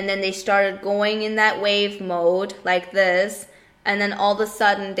 And then they started going in that wave mode like this. And then all of a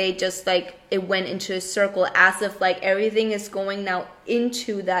sudden, they just it went into a circle, as if everything is going now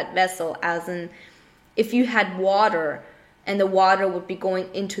into that vessel, as in if you had water and the water would be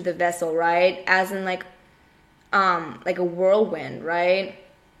going into the vessel, right? As in like a whirlwind, right?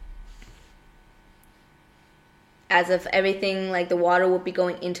 As if everything, the water would be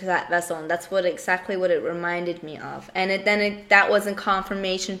going into that vessel, and that's exactly what it reminded me of. And that was in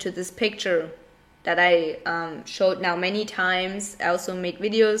confirmation to this picture that I showed now many times. I also made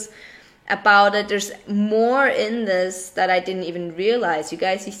videos about it. There's more in this that I didn't even realize. You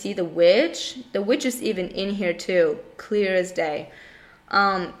guys, you see the witch? The witch is even in here too, clear as day.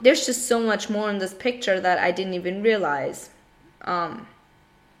 There's just so much more in this picture that I didn't even realize. And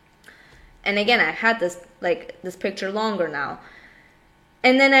again, I had this picture longer now.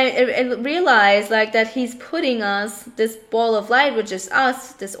 And then I realized that he's putting us, this ball of light, which is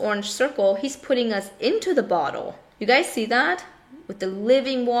us, this orange circle, he's putting us into the bottle. You guys see that? With the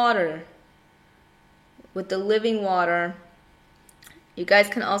living water. With the living water. You guys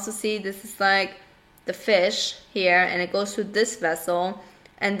can also see this is the fish here, and it goes through this vessel.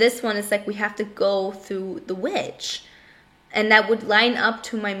 And this one is we have to go through the witch. And that would line up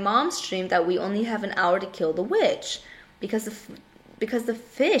to my mom's dream that we only have an hour to kill the witch. Because the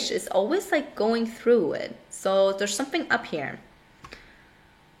fish is always going through it. So there's something up here.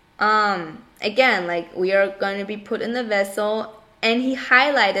 Again, we are going to be put in the vessel, and he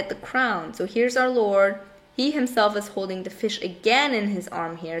highlighted the crown. So here's our Lord. He himself is holding the fish again in his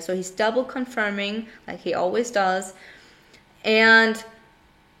arm here. So he's double confirming, like he always does. And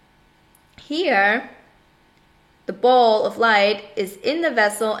here, the ball of light is in the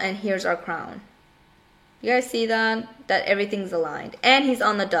vessel, and here's our crown. You guys see that? That everything's aligned. And he's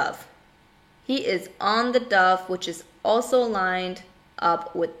on the dove. He is on the dove, which is also lined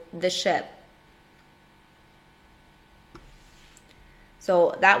up with the ship.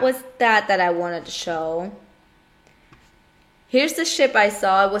 So that was that I wanted to show. Here's the ship I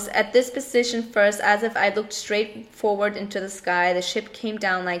saw. It was at this position first, as if I looked straight forward into the sky. The ship came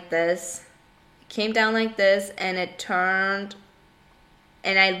down like this. It came down like this, and it turned,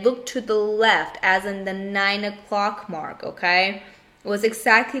 and I looked to the left, as in the 9 o'clock mark, okay? It was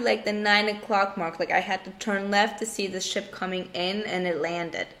exactly like the 9 o'clock mark. Like I had to turn left to see the ship coming in, and it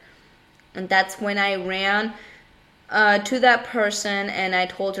landed. And that's when I ran to that person, and I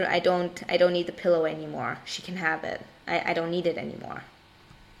told her I don't need the pillow anymore. She can have it. I don't need it anymore.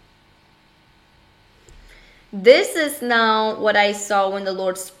 This is now what I saw when the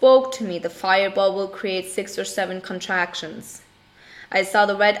Lord spoke to me. The fireball will create 6 or 7 contractions. I saw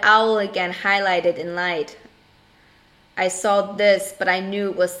the red owl again highlighted in light. I saw this, but I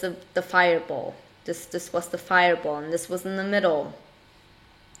knew it was the fireball. This was the fireball, and this was in the middle.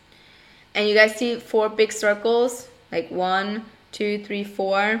 And you guys see 4 big circles? Like 1, 2, 3,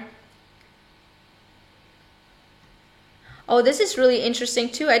 4. Oh, this is really interesting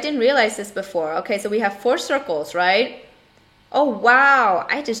too. I didn't realize this before. Okay, so we have 4 circles, right? Oh, wow.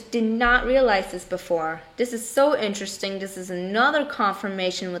 I just did not realize this before. This is so interesting. This is another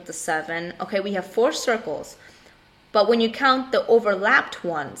confirmation with the 7. Okay, we have 4 circles. But when you count the overlapped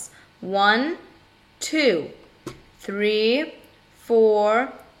ones, 1, 2, 3,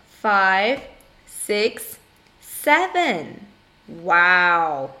 4, 5, 6, 7.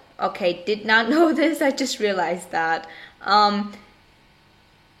 Wow. Okay, did not know this. I just realized that. All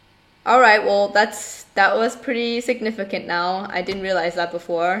right, well, that was pretty significant now. I didn't realize that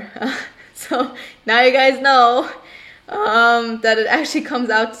before. So now you guys know that it actually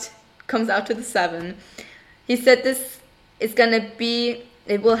comes out to the 7. He said this is gonna be,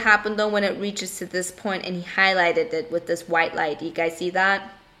 it will happen though when it reaches to this point, and he highlighted it with this white light. Do you guys see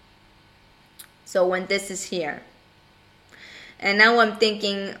that? So when this is here. And now I'm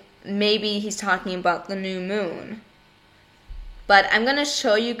thinking maybe he's talking about the new moon. But I'm gonna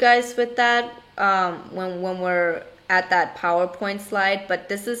show you guys with that when we're at that PowerPoint slide. But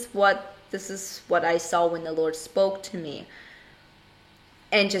this is what I saw when the Lord spoke to me.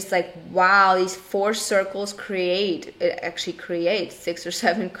 And just like, wow, these 4 circles actually create 6 or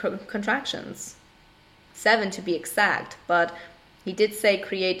 7 contractions. 7 to be exact, but he did say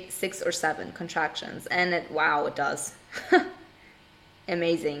create 6 or 7 contractions. And wow, it does.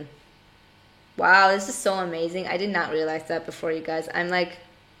 Amazing. Wow, this is so amazing. I did not realize that before, you guys. I'm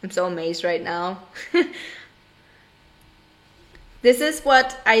so amazed right now. This is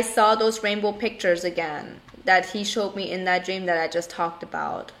what I saw, those rainbow pictures again that he showed me in that dream that I just talked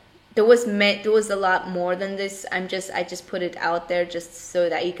about. There was a lot more than this. I just put it out there just so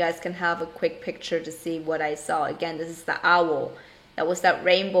that you guys can have a quick picture to see what I saw. Again, this is the owl. That was that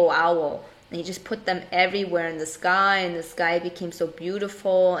rainbow owl. And he just put them everywhere in the sky, and the sky became so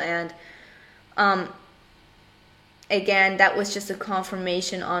beautiful. And again, that was just a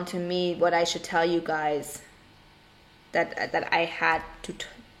confirmation onto me what I should tell you guys, that I had to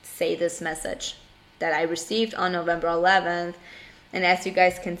say this message that I received on November 11th. And as you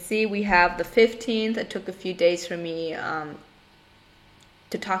guys can see, we have the 15th. It took a few days for me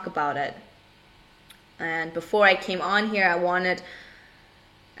to talk about it. And before I came on here,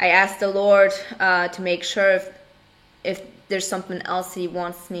 I asked the Lord to make sure if there's something else he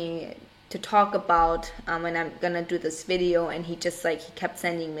wants me to talk about when I'm gonna do this video, and he kept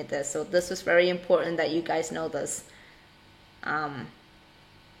sending me this. So this was very important that you guys know this.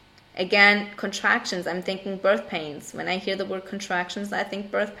 Again, contractions, I'm thinking birth pains. When I hear the word contractions, I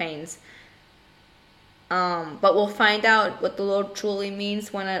think birth pains. But we'll find out what the Lord truly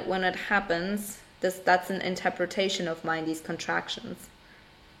means when it happens. That's an interpretation of mine, these contractions.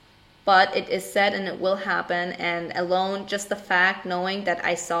 But it is said, and it will happen, and alone, just the fact, knowing that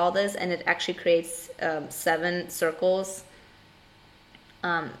I saw this, and it actually creates 7 circles,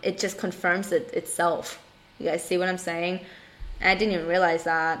 it just confirms it itself. You guys see what I'm saying? And I didn't even realize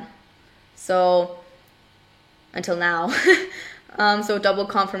that. So, until now. So double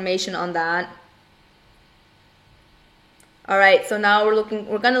confirmation on that. Alright, so now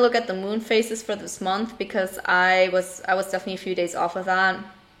we're gonna look at the moon phases for this month, because I was definitely a few days off of that.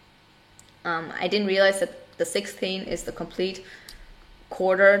 I didn't realize that the 16th is the complete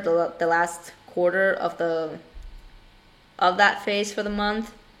quarter, the last quarter of that phase for the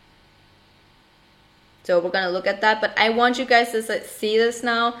month. So we're gonna look at that, but I want you guys to see this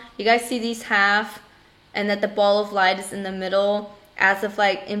now. You guys see these half, and that the ball of light is in the middle, as if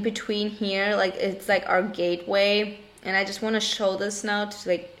like in between here, like it's like our gateway. And I just want to show this now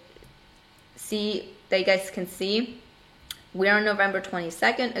to see that you guys can see. We're on November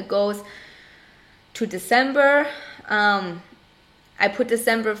 22nd. It goes to December. I put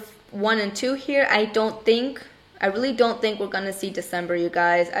December 1 and 2 here. I don't think I really don't think we're going to see December, you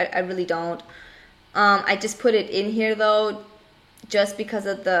guys. I really don't. I just put it in here, though, just because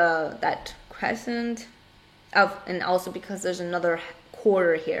of that crescent, and also because there's another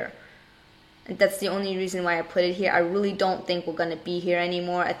quarter here. And that's the only reason why I put it here. I really don't think we're going to be here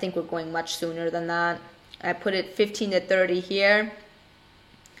anymore. I think we're going much sooner than that. I put it 15 to 30 here.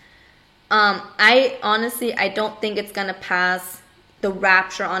 I honestly don't think it's going to pass the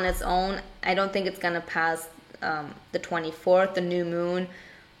rapture on its own. I don't think it's going to pass the 24th, the new moon,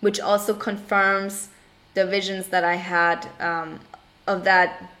 which also confirms the visions that I had of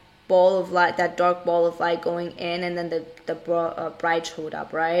that ball of light, that dark ball of light going in, and then the bride showed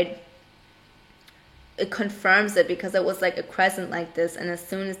up, right? It confirms it because it was like a crescent like this, and as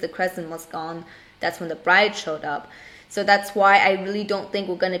soon as the crescent was gone, that's when the bride showed up. So that's why I really don't think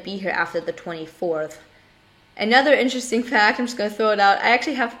we're going to be here after the 24th. Another interesting fact, I'm just going to throw it out. I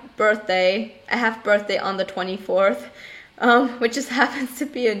actually have birthday. I have birthday on the 24th, which just happens to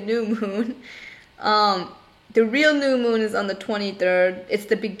be a new moon. The real new moon is on the 23rd. It's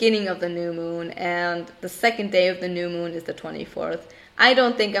the beginning of the new moon, and the second day of the new moon is the 24th. I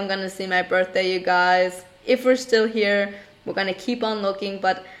don't think I'm going to see my birthday, you guys. If we're still here, we're going to keep on looking,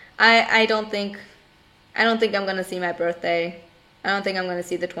 but I don't think I'm going to see my birthday. I don't think I'm going to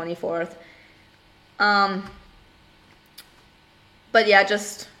see the 24th. But yeah,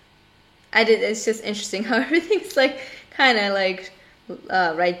 it's just interesting how everything's like kind of like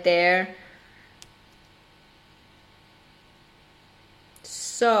right there.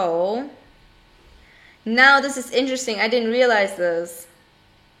 So now this is interesting. I didn't realize this.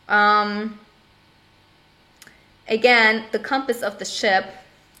 Again, the compass of the ship,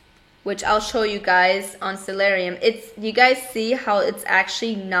 which I'll show you guys on Stellarium. You guys see how it's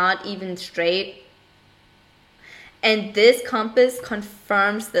actually not even straight? And this compass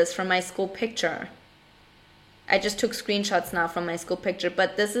confirms this from my school picture. I just took screenshots now from my school picture,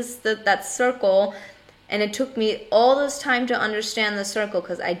 but this is that circle, and it took me all this time to understand the circle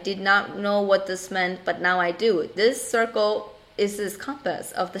because I did not know what this meant, but now I do. This circle is this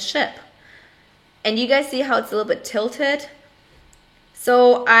compass of the ship. And you guys see how it's a little bit tilted?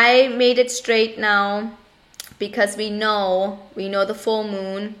 So I made it straight now because we know the full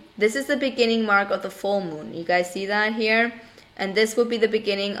moon. This is the beginning mark of the full moon. You guys see that here? And this will be the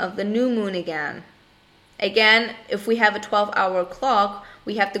beginning of the new moon again. Again, if we have a 12-hour clock,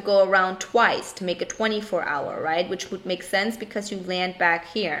 we have to go around twice to make a 24-hour, right? Which would make sense because you land back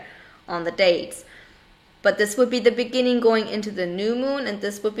here on the dates. But this would be the beginning going into the new moon, and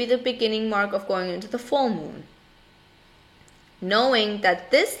this would be the beginning mark of going into the full moon. Knowing that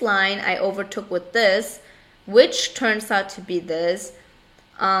this line I overtook with this, which turns out to be this,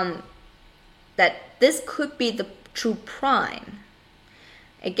 that this could be the true prime.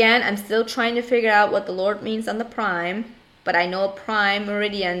 Again, I'm still trying to figure out what the Lord means on the prime, but I know a prime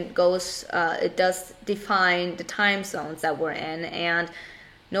meridian goes, it does define the time zones that we're in, and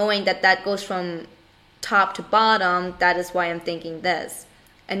knowing that that goes from top to bottom, that is why I'm thinking this.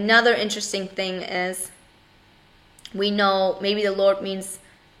 Another interesting thing is, we know maybe the Lord means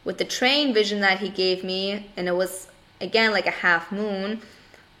with the train vision that he gave me, and it was again like a half moon,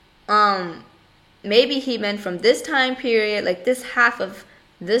 maybe he meant from this time period, like this half of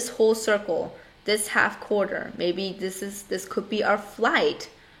this whole circle, this half quarter, maybe this could be our flight.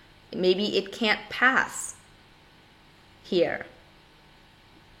 Maybe it can't pass here.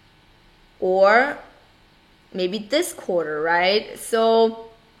 Or maybe this quarter, right? So,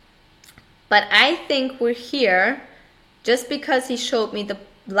 but I think we're here just because he showed me the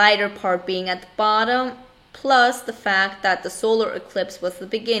lighter part being at the bottom, plus the fact that the solar eclipse was the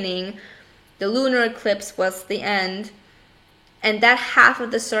beginning, the lunar eclipse was the end, and that half of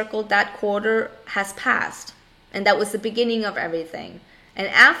the circle, that quarter, has passed. And that was the beginning of everything. And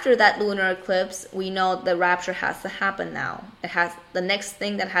after that lunar eclipse, we know the rapture has to happen now. The next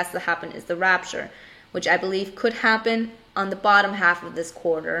thing that has to happen is the rapture, which I believe could happen on the bottom half of this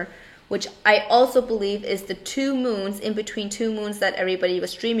quarter, which I also believe is the two moons in between two moons that everybody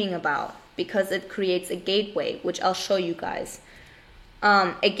was dreaming about, because it creates a gateway, which I'll show you guys.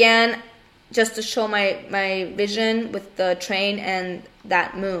 Again, just to show my vision with the train and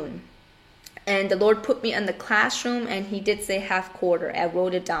that moon. And the Lord put me in the classroom, and he did say half quarter. I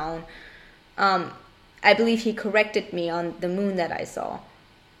wrote it down. I believe he corrected me on the moon that I saw.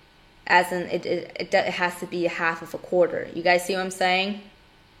 As in, it has to be a half of a quarter. You guys see what I'm saying?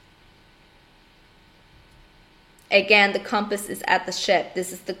 Again, the compass is at the ship.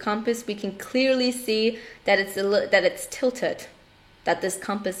 This is the compass. We can clearly see that it's tilted. That this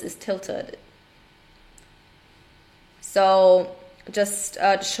compass is tilted. So, just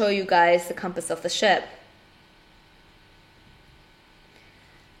to show you guys the compass of the ship.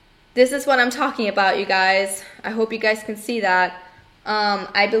 This is what I'm talking about, you guys. I hope you guys can see that.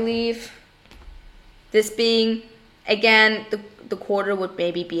 I believe this being, again, the quarter would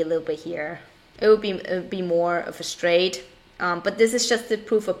maybe be a little bit here. It would be more of a straight. But this is just to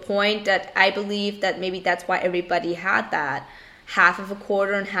prove a point that I believe that maybe that's why everybody had that. Half of a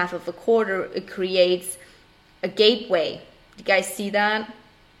quarter and half of a quarter, it creates a gateway. You guys see that?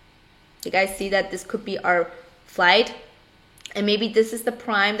 You guys see that this could be our flight? And maybe this is the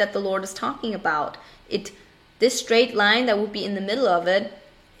prime that the Lord is talking about. This straight line that would be in the middle of it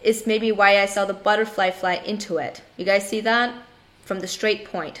is maybe why I saw the butterfly fly into it. You guys see that? From the straight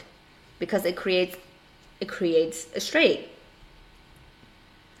point. Because it creates a straight.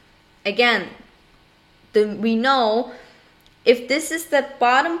 Again, we know if this is the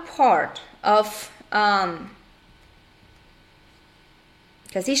bottom part of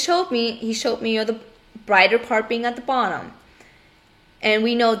because he showed me the brighter part being at the bottom. And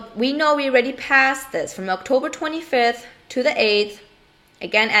we know we already passed this from October 25th to the 8th.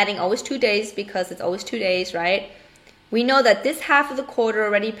 Again, adding always 2 days because it's always 2 days, right? We know that this half of the quarter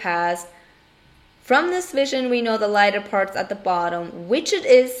already passed. From this vision, we know the lighter parts at the bottom, which it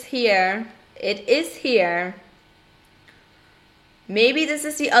is here. It is here. Maybe this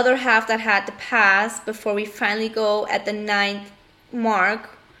is the other half that had to pass before we finally go at the 9th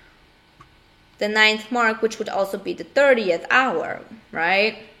mark. The 9th mark, which would also be the 30th hour,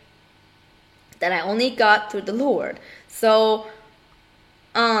 right? That I only got through the Lord. So,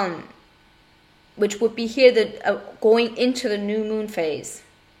 which would be here, going into the new moon phase.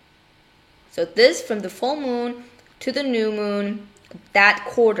 So this, from the full moon to the new moon, that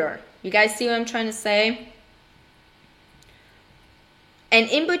quarter. You guys see what I'm trying to say? And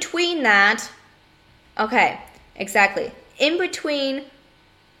in between that, okay, exactly. In between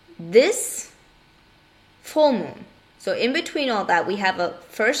this full moon, so in between all that, we have a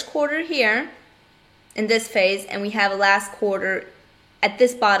first quarter here in this phase, and we have a last quarter at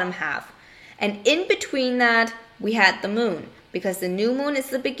this bottom half. And in between that, we had the moon, because the new moon is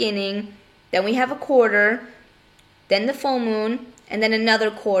the beginning. Then we have a quarter, then the full moon, and then another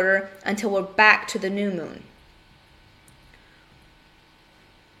quarter until we're back to the new moon.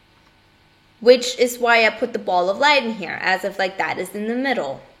 Which is why I put the ball of light in here, as if like that is in the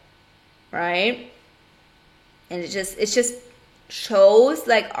middle, right? And it just shows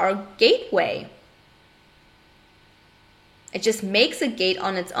like our gateway. It just makes a gate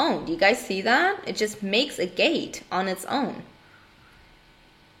on its own. Do you guys see that? It just makes a gate on its own.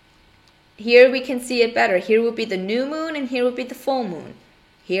 Here we can see it better. Here would be the new moon and here would be the full moon.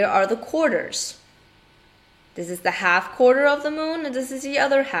 Here are the quarters. This is the half quarter of the moon and this is the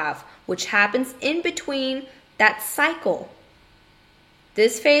other half, which happens in between that cycle.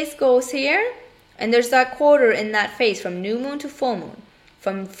 This phase goes here and there's that quarter in that phase from new moon to full moon.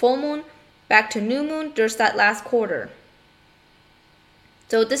 From full moon back to new moon, there's that last quarter.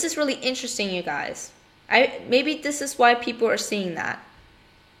 So this is really interesting, you guys. Maybe this is why people are seeing that.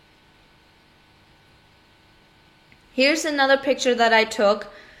 Here's another picture that I took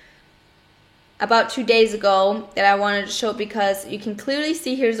about 2 days ago that I wanted to show because you can clearly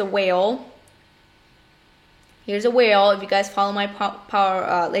see here's a whale. Here's a whale if you guys follow my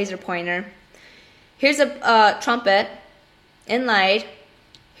power laser pointer. Here's a trumpet in light.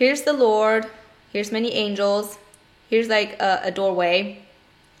 Here's the Lord. Here's many angels. Here's like a doorway.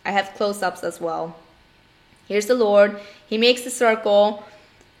 I have close-ups as well. Here's the Lord. He makes a circle.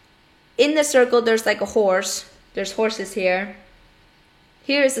 In the circle there's like a horse. There's horses here.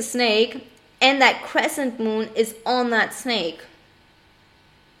 Here is a snake. And that crescent moon is on that snake.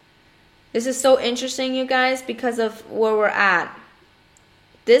 This is so interesting, you guys, because of where we're at.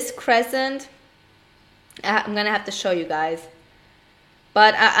 This crescent, I'm going to have to show you guys.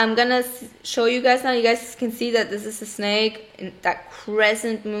 But I'm going to show you guys now. You guys can see that this is a snake. And that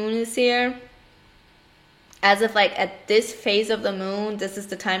crescent moon is here. As if like at this phase of the moon, this is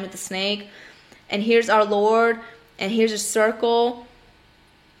the time of the snake. And here's our Lord, and here's a circle,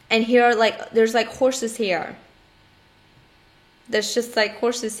 and here are there's like horses here. There's just like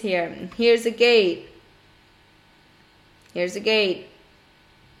horses here. And here's a gate. Here's a gate.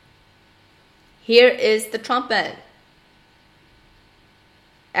 Here is the trumpet,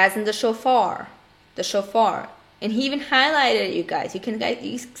 as in the shofar. The shofar. And he even highlighted it, you guys.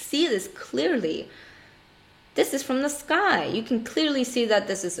 You see this clearly. This is from the sky. You can clearly see that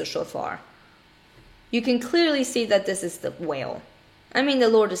this is a shofar. You can clearly see that this is the whale. I mean, the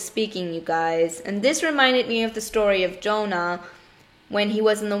Lord is speaking, you guys. And this reminded me of the story of Jonah when he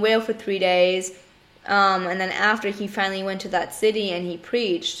was in the whale for 3 days. And then after he finally went to that city and he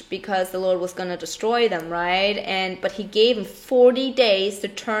preached, because the Lord was going to destroy them, right? But he gave them 40 days to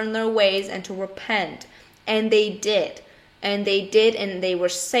turn their ways and to repent. And they did. And they were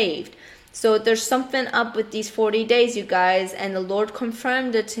saved. So there's something up with these 40 days, you guys, and the Lord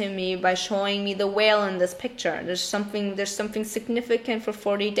confirmed it to me by showing me the whale in this picture. There's something significant for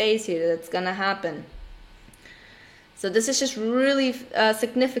 40 days here that's going to happen. So this is just really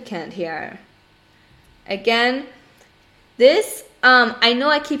significant here. Again, this, I know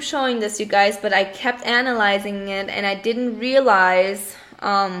I keep showing this, you guys, but I kept analyzing it, and I didn't realize,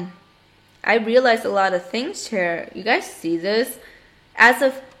 I realized a lot of things here. You guys see this? As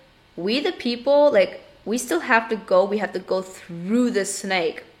of we the people, like, we still have to go through the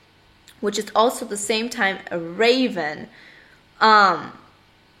snake, which is also at the same time a raven. I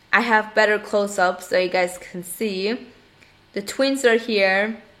have better close-ups so you guys can see. The twins are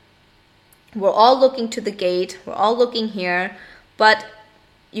here. We're all looking to the gate. We're all looking here. But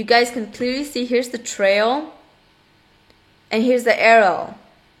you guys can clearly see, here's the trail. And here's the arrow.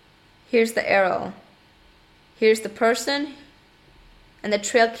 Here's the arrow. Here's the person. And the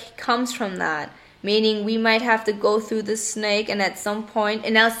trail comes from that. Meaning we might have to go through the snake, and at some point,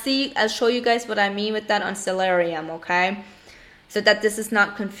 and I'll show you guys what I mean with that on Stellarium, okay? So that this is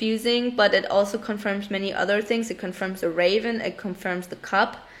not confusing, but it also confirms many other things. It confirms the raven, it confirms the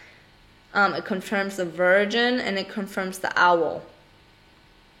cup, it confirms the virgin, and it confirms the owl.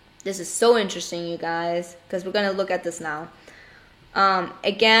 This is so interesting, you guys, because we're going to look at this now.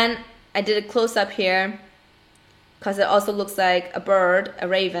 Again, I did a close-up here, because it also looks like a bird, a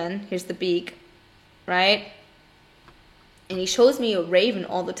raven. Here's the beak, right? And he shows me a raven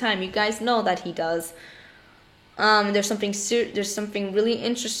all the time. You guys know that he does. There's something really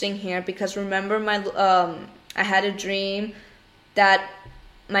interesting here, because remember I had a dream that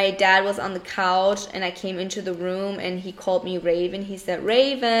my dad was on the couch and I came into the room and he called me Raven. He said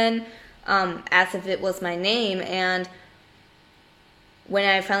Raven, as if it was my name. And when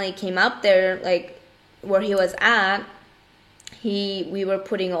I finally came up there, like where he was at, we were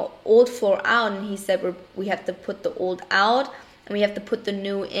putting an old floor out, and he said we have to put the old out and we have to put the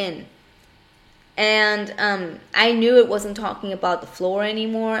new in. And I knew it wasn't talking about the floor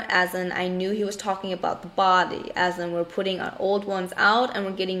anymore, as in I knew he was talking about the body, as in we're putting our old ones out and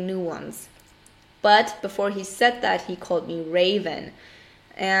we're getting new ones. But before he said that, he called me Raven.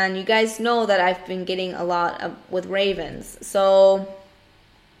 And you guys know that I've been getting a lot with ravens. So,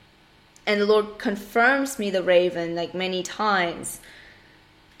 and the Lord confirms me the raven like many times.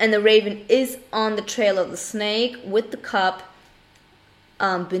 And the raven is on the trail of the snake with the cup,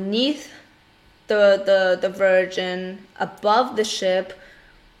 beneath the virgin, above the ship,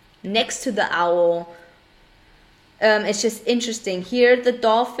 next to the owl. It's just interesting. Here, the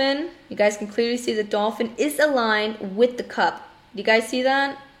dolphin, you guys can clearly see the dolphin is aligned with the cup. Do you guys see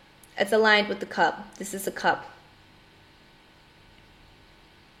that? It's aligned with the cup. This is a cup.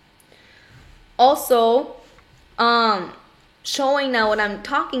 Also, showing now what I'm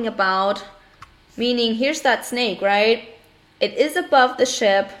talking about, meaning here's that snake, right? It is above the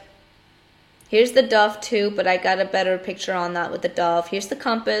ship. Here's the dove too, but I got a better picture on that with the dove. Here's the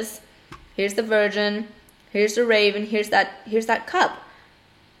compass. Here's the virgin. Here's the raven. Here's that cup.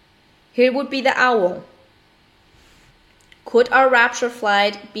 Here would be the owl. Could our rapture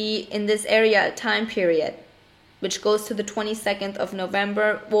flight be in this area time period, which goes to the 22nd of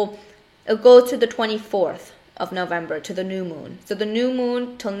November? Well, it'll go to the 24th of November, to the new moon. So the new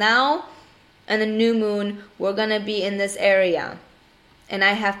moon till now, and the new moon, we're going to be in this area. And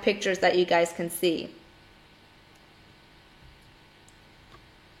I have pictures that you guys can see.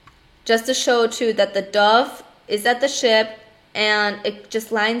 Just to show too that the dove is at the ship, and it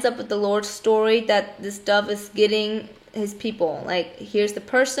just lines up with the Lord's story that this dove is getting his people. Like, here's the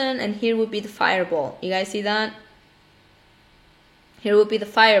person, and here would be the fireball. You guys see that? Here would be the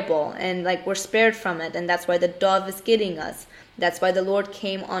fireball, and like we're spared from it, and that's why the dove is getting us. That's why the Lord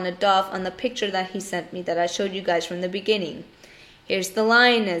came on a dove on the picture that he sent me, that I showed you guys from the beginning. Here's the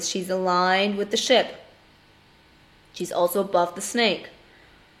lioness. She's aligned with the ship. She's also above the snake.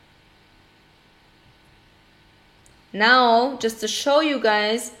 Now, just to show you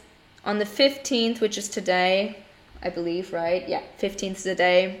guys, on the 15th, which is today, I believe, right? Yeah, 15th is the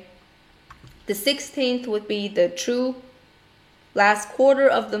day. The 16th would be the true last quarter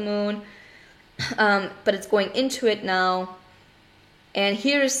of the moon, but it's going into it now. And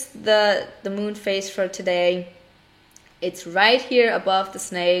here's the moon phase for today. It's right here above the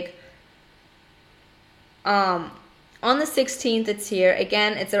snake. On the 16th, it's here.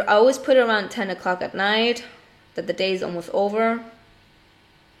 Again, I always put it around 10 o'clock at night, that the day is almost over.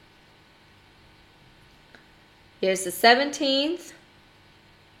 Here's the 17th.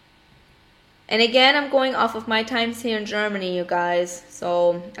 And again, I'm going off of my times here in Germany, you guys.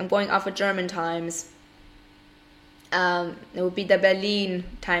 So I'm going off of German times. It would be the Berlin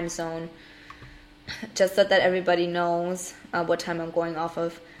time zone. Just so that everybody knows what time I'm going off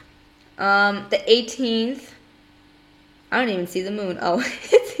of. The 18th. I don't even see the moon. Oh,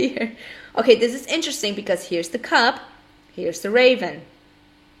 it's here. Okay, this is interesting because here's the cup. Here's the raven.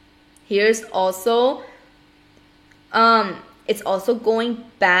 Here's also... it's also going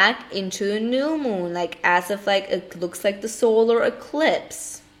back into the new moon, like as if like it looks like the solar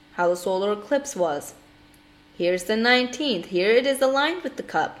eclipse, how the solar eclipse was. Here's the 19th. Here it is aligned with the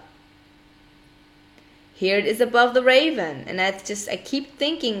cup. Here it is above the raven, and I keep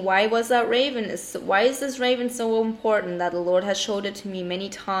thinking, why was that raven? Why is this raven so important that the Lord has showed it to me many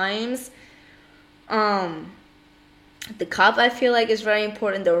times? The cup, I feel like, is very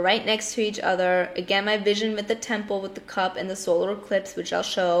important. They're right next to each other. Again, my vision with the temple, with the cup, and the solar eclipse, which I'll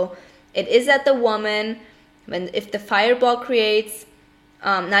show. It is at the woman. If the fireball creates,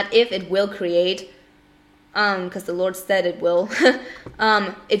 not if, it will create, because the Lord said it will.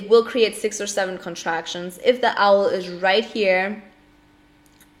 It will create 6 or 7 contractions. If the owl is right here,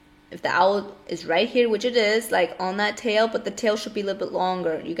 which it is, like on that tail, but the tail should be a little bit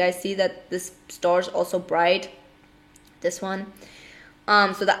longer. You guys see that this star is also bright. This one.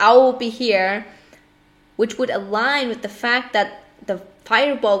 So the owl will be here, which would align with the fact that the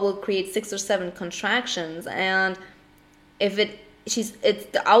fireball will create 6 or 7 contractions. And if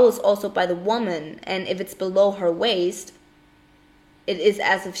the owl is also by the woman, and if it's below her waist, it is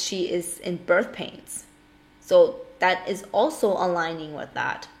as if she is in birth pains. So that is also aligning with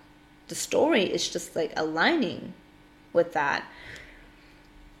that. The story is just like aligning with that.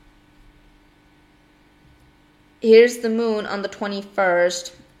 Here's the moon on the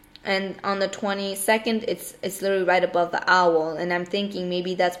 21st, and on the 22nd, it's literally right above the owl. And I'm thinking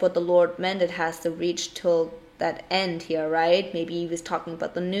maybe that's what the Lord meant. It has to reach till that end here, right? Maybe he was talking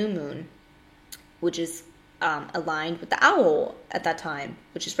about the new moon, which is aligned with the owl at that time,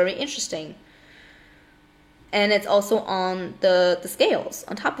 which is very interesting. And it's also on the scales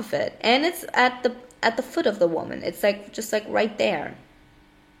on top of it, and it's at the foot of the woman. It's like just like right there.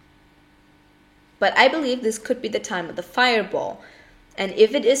 But I believe this could be the time of the fireball. And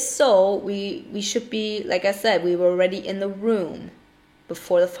if it is so, we should be, like I said, we were already in the room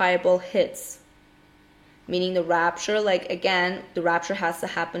before the fireball hits. Meaning the rapture, like again, the rapture has to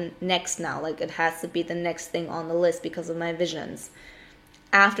happen next now. Like it has to be the next thing on the list because of my visions.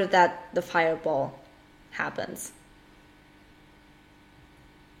 After that, the fireball happens.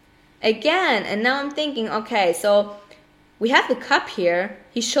 Again, and now I'm thinking, okay, so... we have the cup here.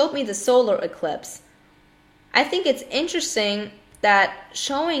 He showed me the solar eclipse. I think it's interesting that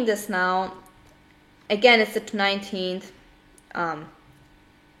showing this now, again, it's the 19th. The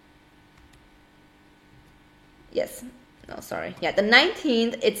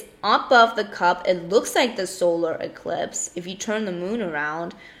 19th, it's above the cup. It looks like the solar eclipse if you turn the moon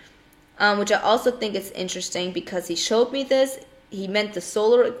around, which I also think is interesting because he showed me this. He meant the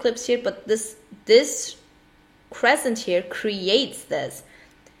solar eclipse here, but this crescent here creates this.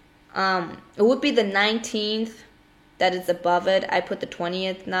 It would be the 19th that is above it. I put the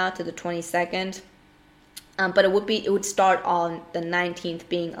 20th now to the 22nd, but it would start on the 19th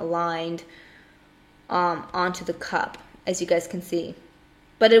being aligned onto the cup, as you guys can see.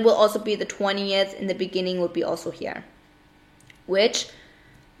 But it will also be the 20th in the beginning, would be also here, which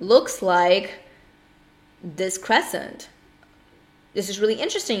looks like this crescent. This is really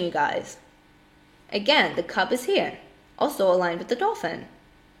interesting, you guys. Again, the cup is here, also aligned with the dolphin.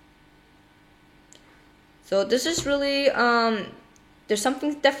 So this is really, there's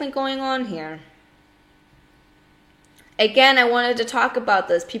something definitely going on here. Again, I wanted to talk about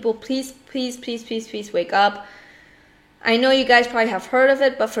this. People, please, please, please, please, please wake up. I know you guys probably have heard of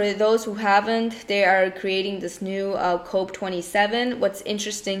it, but for those who haven't, they are creating this new COPE 27. What's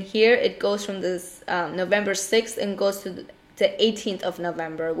interesting here, it goes from this November 6th and goes to the 18th of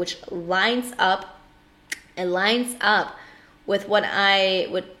November, which lines up. It lines up with what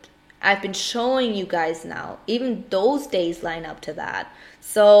I've been showing you guys now. Even those days line up to that.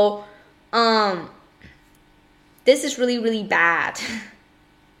 So, this is really, really bad.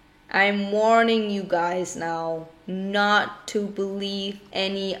 I'm warning you guys now not to believe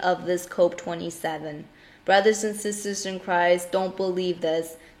any of this COPE 27. Brothers and sisters in Christ, don't believe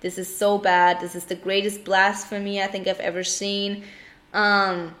this. This is so bad. This is the greatest blasphemy I think I've ever seen.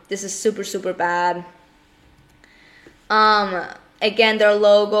 This is super, super bad. Again, their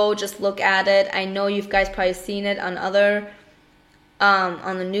logo, just look at it. I know you guys probably seen it on other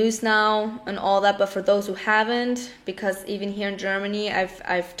on the news now and all that. But for those who haven't, because even here in Germany,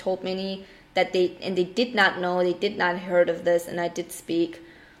 I've told many that they did not know, they did not heard of this, and I did speak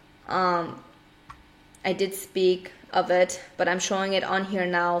of it, but I'm showing it on here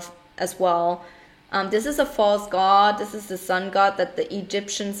now as well. This is a false god. This is the sun god that the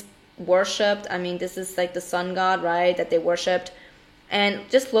Egyptians worshipped. I mean, this is like the sun god, right, that they worshipped. And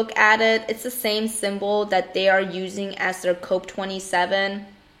just look at it. It's the same symbol that they are using as their COP27.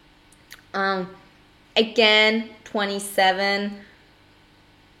 Again, 27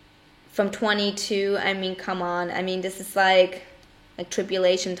 from 22. I mean, come on. I mean, this is like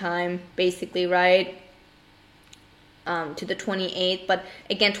tribulation time, basically, right? To the 28th. But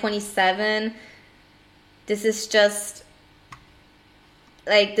again, 27. This is just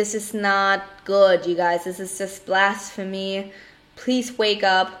like, this is not good, you guys. This is just blasphemy. Please wake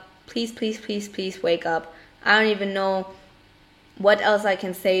up. Please, please, please, please wake up. I don't even know what else I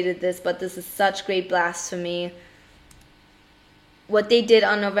can say to this, but this is such great blasphemy. What they did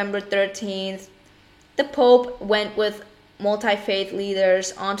on November 13th, the Pope went with multi-faith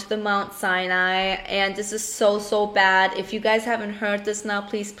leaders onto the Mount Sinai, and this is so, so bad. If you guys haven't heard this now,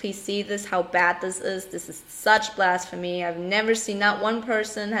 please, please see this, how bad this is. This is such blasphemy. I've never seen, not one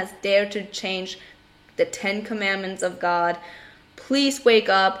person has dared to change the 10 commandments of God. Please wake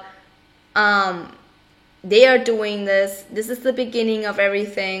up. They are doing this. This is the beginning of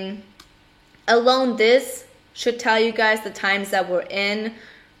everything. Alone this should tell you guys the times that we're in.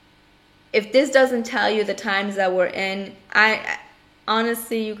 If this doesn't tell you the times that we're in, I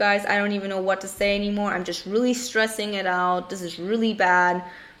honestly, you guys, I don't even know what to say anymore. I'm just really stressing it out. This is really bad.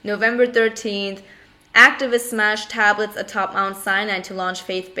 November 13th, activists smashed tablets atop Mount Sinai to launch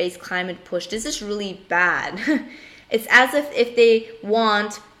faith-based climate push. This is really bad. It's as if they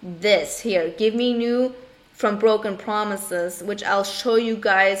want this here. Give me new from broken promises, which I'll show you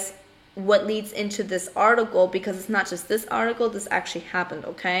guys what leads into this article, because it's not just this article. This actually happened,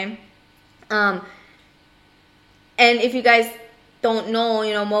 okay? And if you guys don't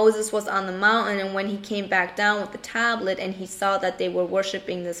know, Moses was on the mountain, and when he came back down with the tablet and he saw that they were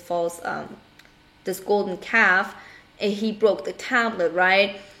worshiping this false, this golden calf, and he broke the tablet,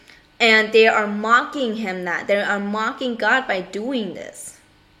 right? And they are mocking him that. They are mocking God by doing this.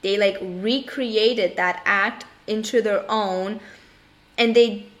 They like recreated that act into their own, and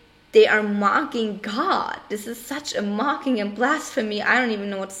they are mocking God. This is such a mocking and blasphemy. I don't even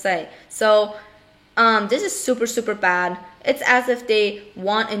know what to say. So this is super, super bad. It's as if they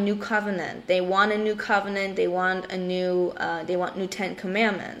want a new covenant. They want a new covenant. They want new 10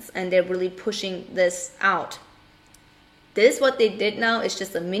 commandments, and they're really pushing this out. This, what they did now, is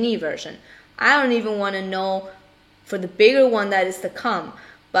just a mini version. I don't even want to know for the bigger one that is to come.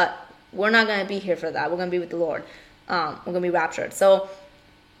 But we're not going to be here for that. We're going to be with the Lord. We're going to be raptured. So,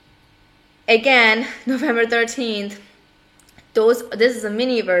 again, November 13th, this is a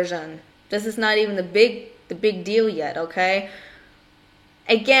mini version. This is not even the big deal yet, okay?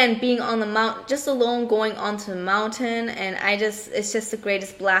 Again, being on the mountain, just alone going onto the mountain, and it's just the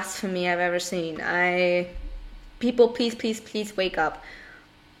greatest blasphemy I've ever seen. People, please, please, please wake up.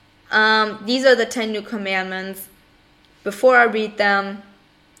 These are the 10 new commandments. Before I read them,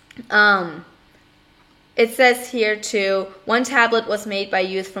 it says here too, one tablet was made by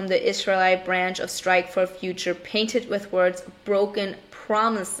youth from the Israelite branch of Strike for Future, painted with words, broken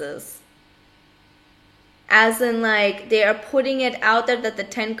promises. As in, like, they are putting it out there that the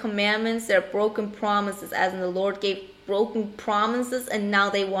 10 commandments, they're broken promises, as in the Lord gave broken promises, and now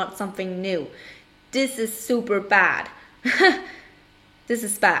they want something new. This is super bad. This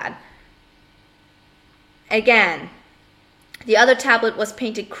is bad. Again, the other tablet was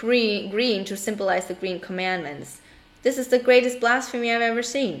painted green to symbolize the green commandments. This is the greatest blasphemy I've ever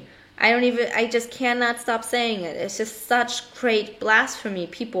seen. I just cannot stop saying it. It's just such great blasphemy.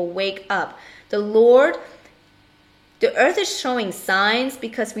 People, wake up. The earth is showing signs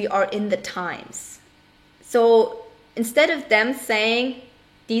because we are in the times. So instead of them saying,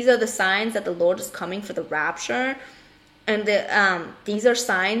 these are the signs that the Lord is coming for the rapture, and these are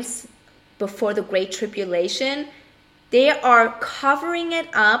signs before the great tribulation, they are covering it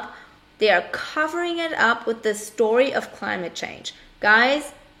up. They are covering it up with the story of climate change.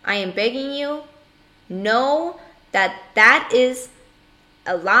 Guys, I am begging you, know that is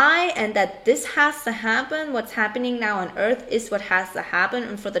a lie, and that this has to happen. What's happening now on earth is what has to happen,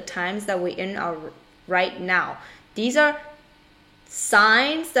 and for the times that we're in right now. These are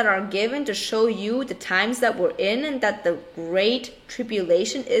signs that are given to show you the times that we're in, and that the great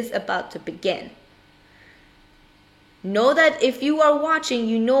tribulation is about to begin. Know that if you are watching,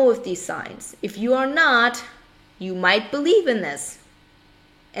 you know of these signs. If you are not, you might believe in this.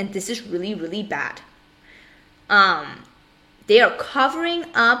 And this is really, really bad. They are covering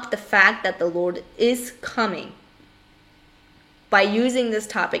up the fact that the Lord is coming by using this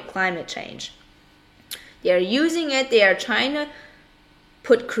topic, climate change. They are using it, they are trying to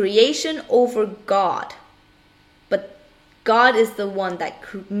put creation over God. But God is the one that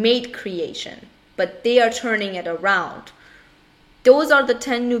made creation. But they are turning it around. Those are the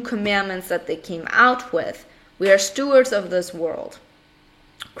 10 new commandments that they came out with. We are stewards of this world.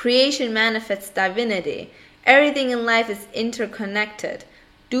 Creation manifests divinity. Everything in life is interconnected.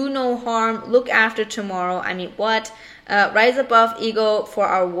 Do no harm. Look after tomorrow. I mean, what? Rise above ego for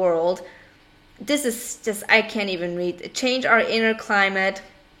our world. This is just, I can't even read. Change our inner climate.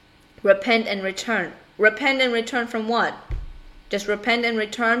 Repent and return. Repent and return from what? Just repent and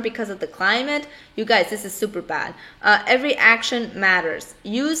return because of the climate? You guys, this is super bad. Every action matters.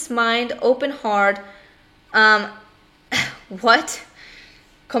 Use mind, open heart. What?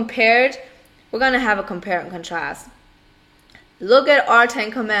 Compared? We're going to have a compare and contrast. Look at our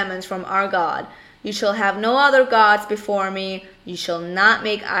 10 commandments from our God. You shall have no other gods before me. You shall not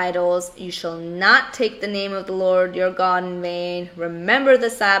make idols. You shall not take the name of the Lord your God in vain. Remember the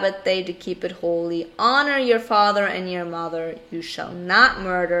Sabbath day to keep it holy. Honor your father and your mother. You shall not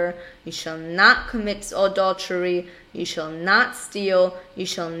murder. You shall not commit adultery. You shall not steal. You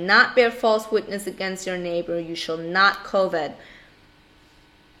shall not bear false witness against your neighbor. You shall not covet.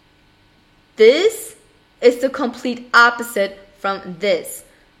 This is the complete opposite from this.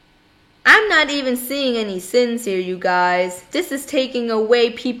 I'm not even seeing any sins here, you guys. This is taking away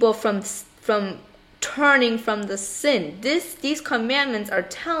people from turning from the sin. These commandments are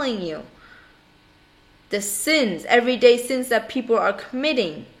telling you the sins, everyday sins that people are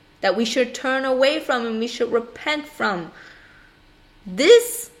committing, that we should turn away from and we should repent from.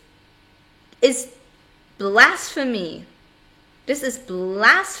 This is blasphemy. This is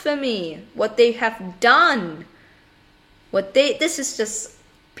blasphemy, what they have done. This is just,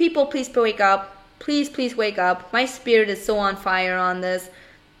 people, please wake up. Please wake up. My spirit is so on fire on this.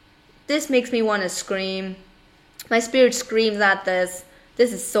 This makes me want to scream. My spirit screams at this.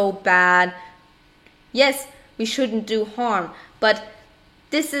 This is so bad. Yes, we shouldn't do harm, but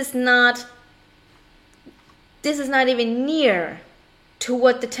this is not even near to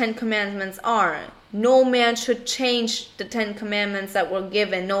what the 10 commandments are. No man should change the 10 commandments that were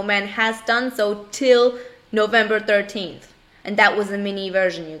given. No man has done so till November 13th. And that was a mini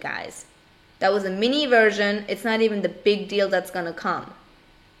version, you guys. That was a mini version. It's not even the big deal that's going to come.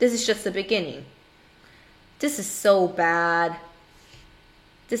 This is just the beginning. This is so bad.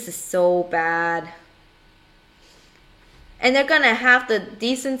 This is so bad. And they're going to have the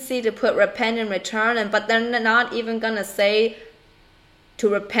decency to put repent and return, but they're not even going to say to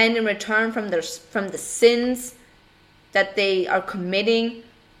repent and return from the sins that they are committing.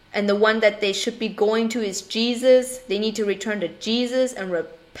 And the one that they should be going to is Jesus. They need to return to Jesus and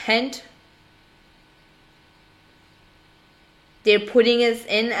repent. They're putting us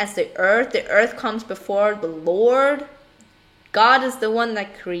in as the earth. The earth comes before the Lord. God is the one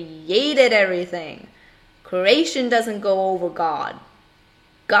that created everything. Creation doesn't go over God.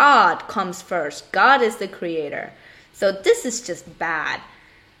 God comes first. God is the creator. So this is just bad.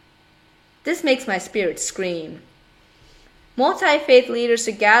 This makes my spirit scream. Multi-faith leaders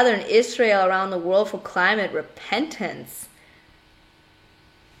to gather in Israel around the world for climate repentance.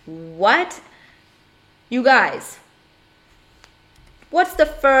 What? You guys, what's the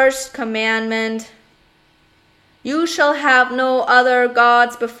first commandment? You shall have no other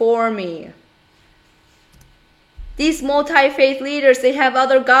gods before me. These multi-faith leaders, they have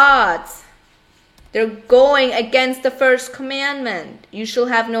other gods. They're going against the first commandment. You shall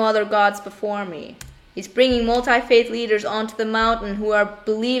have no other gods before me. He's bringing multi-faith leaders onto the mountain who are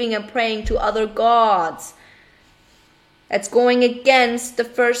believing and praying to other gods. That's going against the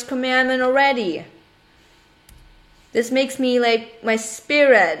first commandment already. This makes me like my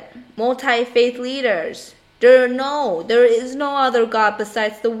spirit, multi-faith leaders. There is no other God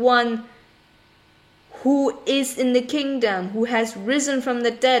besides the one who is in the kingdom, who has risen from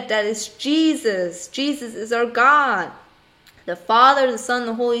the dead. That is Jesus. Jesus is our God. The Father, the Son,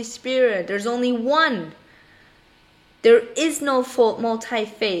 the Holy Spirit. There's only one. There is no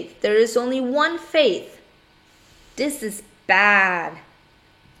multi-faith. There is only one faith. This is bad.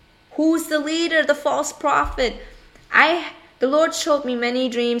 Who's the leader? The false prophet. The Lord showed me many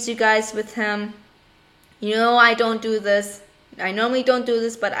dreams, you guys, with him. You know, I don't do this. I normally don't do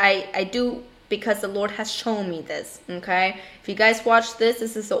this, but I do because the Lord has shown me this. Okay? If you guys watch this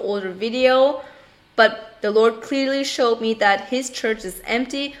is an older video. But the Lord clearly showed me that his church is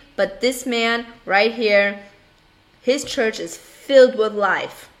empty. But this man right here, His church is filled with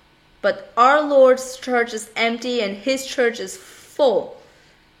life. But our Lord's church is empty and his church is full.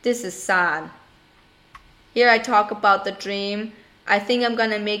 This is sad. Here I talk about the dream. I think I'm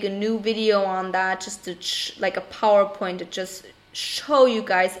going to make a new video on that, just to like a PowerPoint to just show you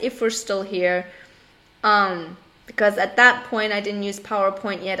guys if we're still here. Because at that point I didn't use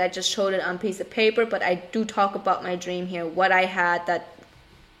PowerPoint yet. I just showed it on a piece of paper, but I do talk about my dream here, what I had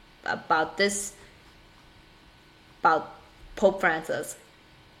about Pope Francis.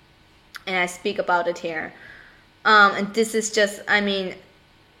 And I speak about it here. And this is just, I mean,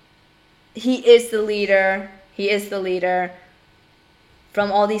 he is the leader. He is the leader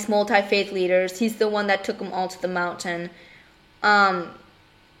from all these multi-faith leaders. He's the one that took them all to the mountain.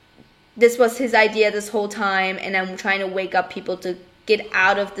 This was his idea this whole time, and I'm trying to wake up people to get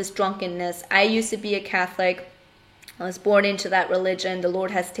out of this drunkenness. I used to be a Catholic. I was born into that religion. The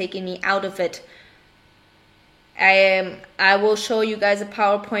Lord has taken me out of it. I will show you guys a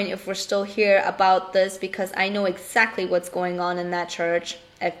PowerPoint if we're still here about this, because I know exactly what's going on in that church.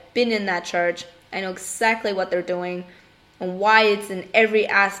 I've been in that church. I know exactly what they're doing and why it's in every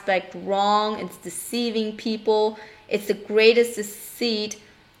aspect wrong. It's deceiving people. It's the greatest deceit.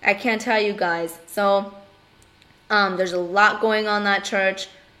 I can't tell you guys. So there's a lot going on in that church.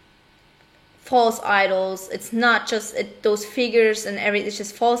 False idols. It's not just those figures and everything. It's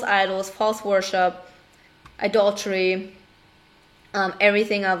just false idols, false worship, adultery,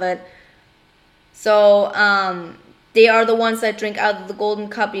 everything of it. So they are the ones that drink out of the golden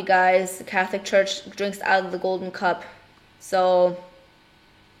cup, you guys. The Catholic Church drinks out of the golden cup. So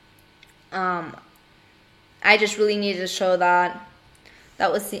I just really needed to show that.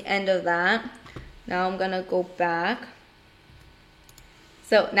 That was the end of that. Now I'm going to go back.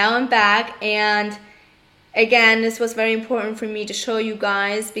 So now I'm back, and again, this was very important for me to show you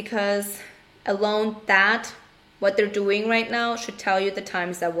guys, because alone that, what they're doing right now, should tell you the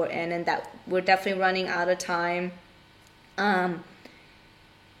times that we're in, and that we're definitely running out of time.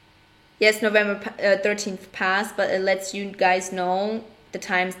 Yes, November 13th passed, but it lets you guys know the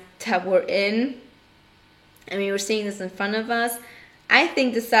times that we're in. I mean, we're seeing this in front of us. I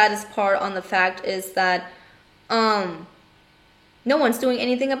think the saddest part on the fact is that no one's doing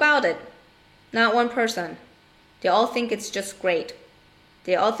anything about it. Not one person. They all think it's just great.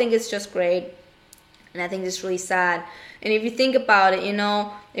 They all think it's just great. And I think it's really sad. And if you think about it,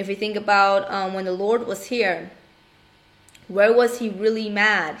 if you think about when the Lord was here, where was he really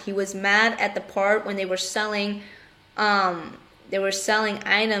mad? He was mad at the part when they were selling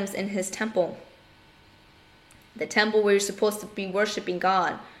items in his temple. The temple where you're supposed to be worshiping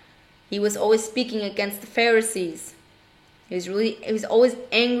God. He was always speaking against the Pharisees. He was always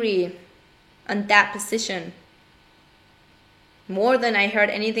angry on that position. More than I heard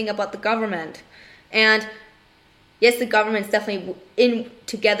anything about the government. And yes, the government's definitely in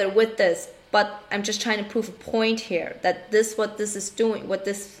together with this, but I'm just trying to prove a point here that what this is doing, what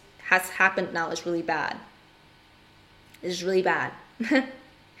this has happened now is really bad. It's really bad.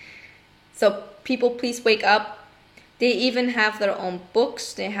 So people, please wake up. They even have their own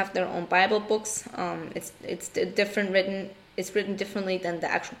books. They have their own Bible books. It's different written. It's written differently than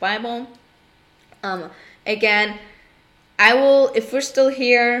the actual Bible. Again, I will, if we're still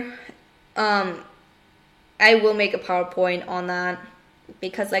here, I will make a PowerPoint on that,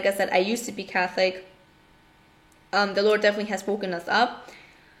 because like I said, I used to be Catholic. The Lord definitely has woken us up.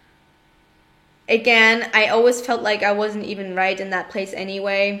 Again, I always felt like I wasn't even right in that place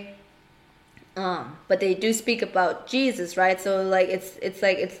anyway. But they do speak about Jesus, right? So like it's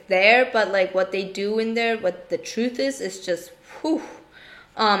like it's there, but like what they do in there, what the truth is just whew.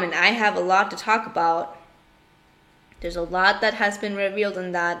 And I have a lot to talk about. There's a lot that has been revealed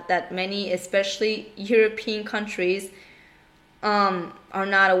in that many, especially European countries, are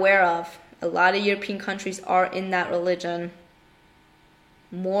not aware of. A lot of European countries are in that religion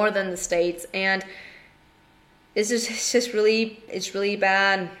more than the States, and it's really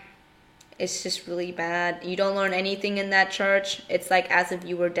bad. It's just really bad. You don't learn anything in that church. It's like as if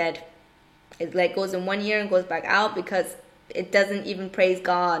you were dead. It like goes in 1 year and goes back out, because it doesn't even praise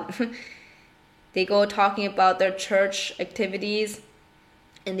God. They go talking about their church activities,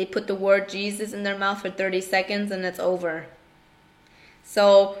 and they put the word Jesus in their mouth for 30 seconds and it's over.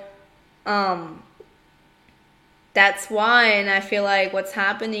 So, that's why, and I feel like what's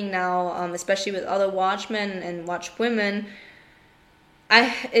happening now, especially with other watchmen and watchwomen,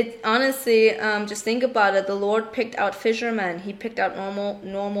 honestly, just think about it. The Lord picked out fishermen. He picked out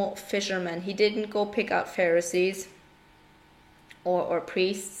normal fishermen. He didn't go pick out Pharisees or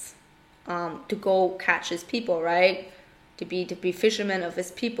priests to go catch his people, right? To be fishermen of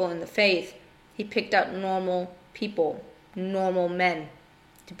his people in the faith. He picked out normal people, normal men,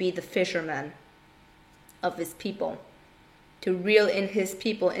 to be the fishermen of his people, to reel in his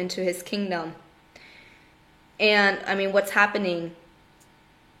people into his kingdom. And I mean, what's happening?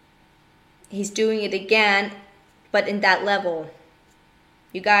 He's doing it again, but in that level.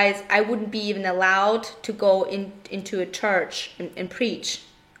 You guys, I wouldn't be even allowed to go into a church and preach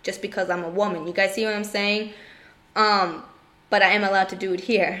just because I'm a woman. You guys see what I'm saying? But I am allowed to do it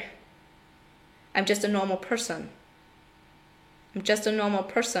here. I'm just a normal person. I'm just a normal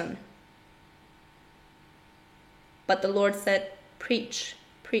person. But the Lord said, preach,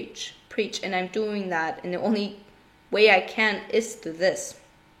 preach, preach. And I'm doing that. And the only way I can is through this.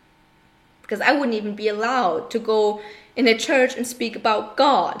 Because I wouldn't even be allowed to go in a church and speak about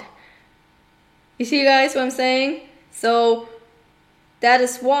God. You see, guys, what I'm saying? So that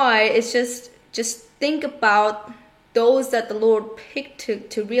is why it's just think about those that the Lord picked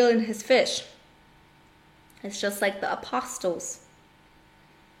to reel in his fish. It's just like the apostles.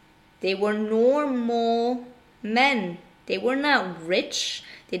 They were normal men. They were not rich.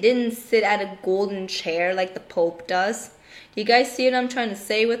 They didn't sit at a golden chair like the Pope does. Do you guys see what I'm trying to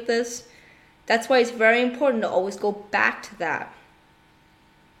say with this? That's why it's very important to always go back to that.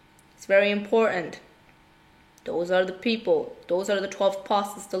 It's very important. Those are the people. Those are the 12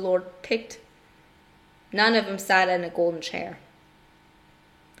 apostles the Lord picked. None of them sat in a golden chair.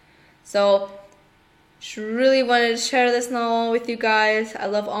 So, just really wanted to share this now with you guys. I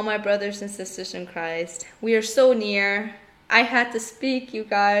love all my brothers and sisters in Christ. We are so near. I had to speak, you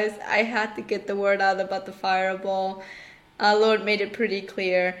guys. I had to get the word out about the fireball. Lord made it pretty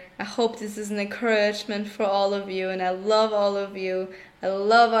clear. I hope this is an encouragement for all of you, and I love all of you. I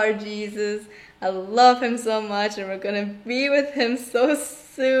love our Jesus. I love him so much, and we're going to be with him so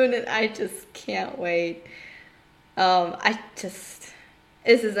soon, and I just can't wait. This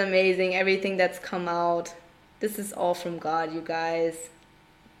is amazing, everything that's come out. This is all from God, you guys.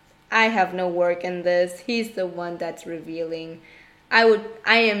 I have no work in this. He's the one that's revealing. I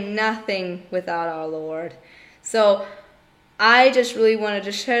am nothing without our Lord. So I just really wanted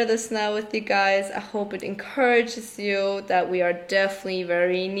to share this now with you guys. I hope it encourages you that we are definitely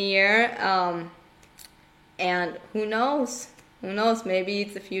very near. And who knows? Who knows? Maybe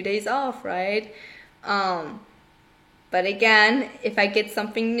it's a few days off, right? But again, if I get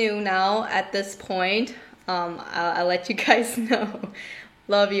something new now at this point, I'll let you guys know.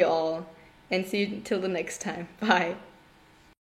 Love you all. And see you until the next time. Bye.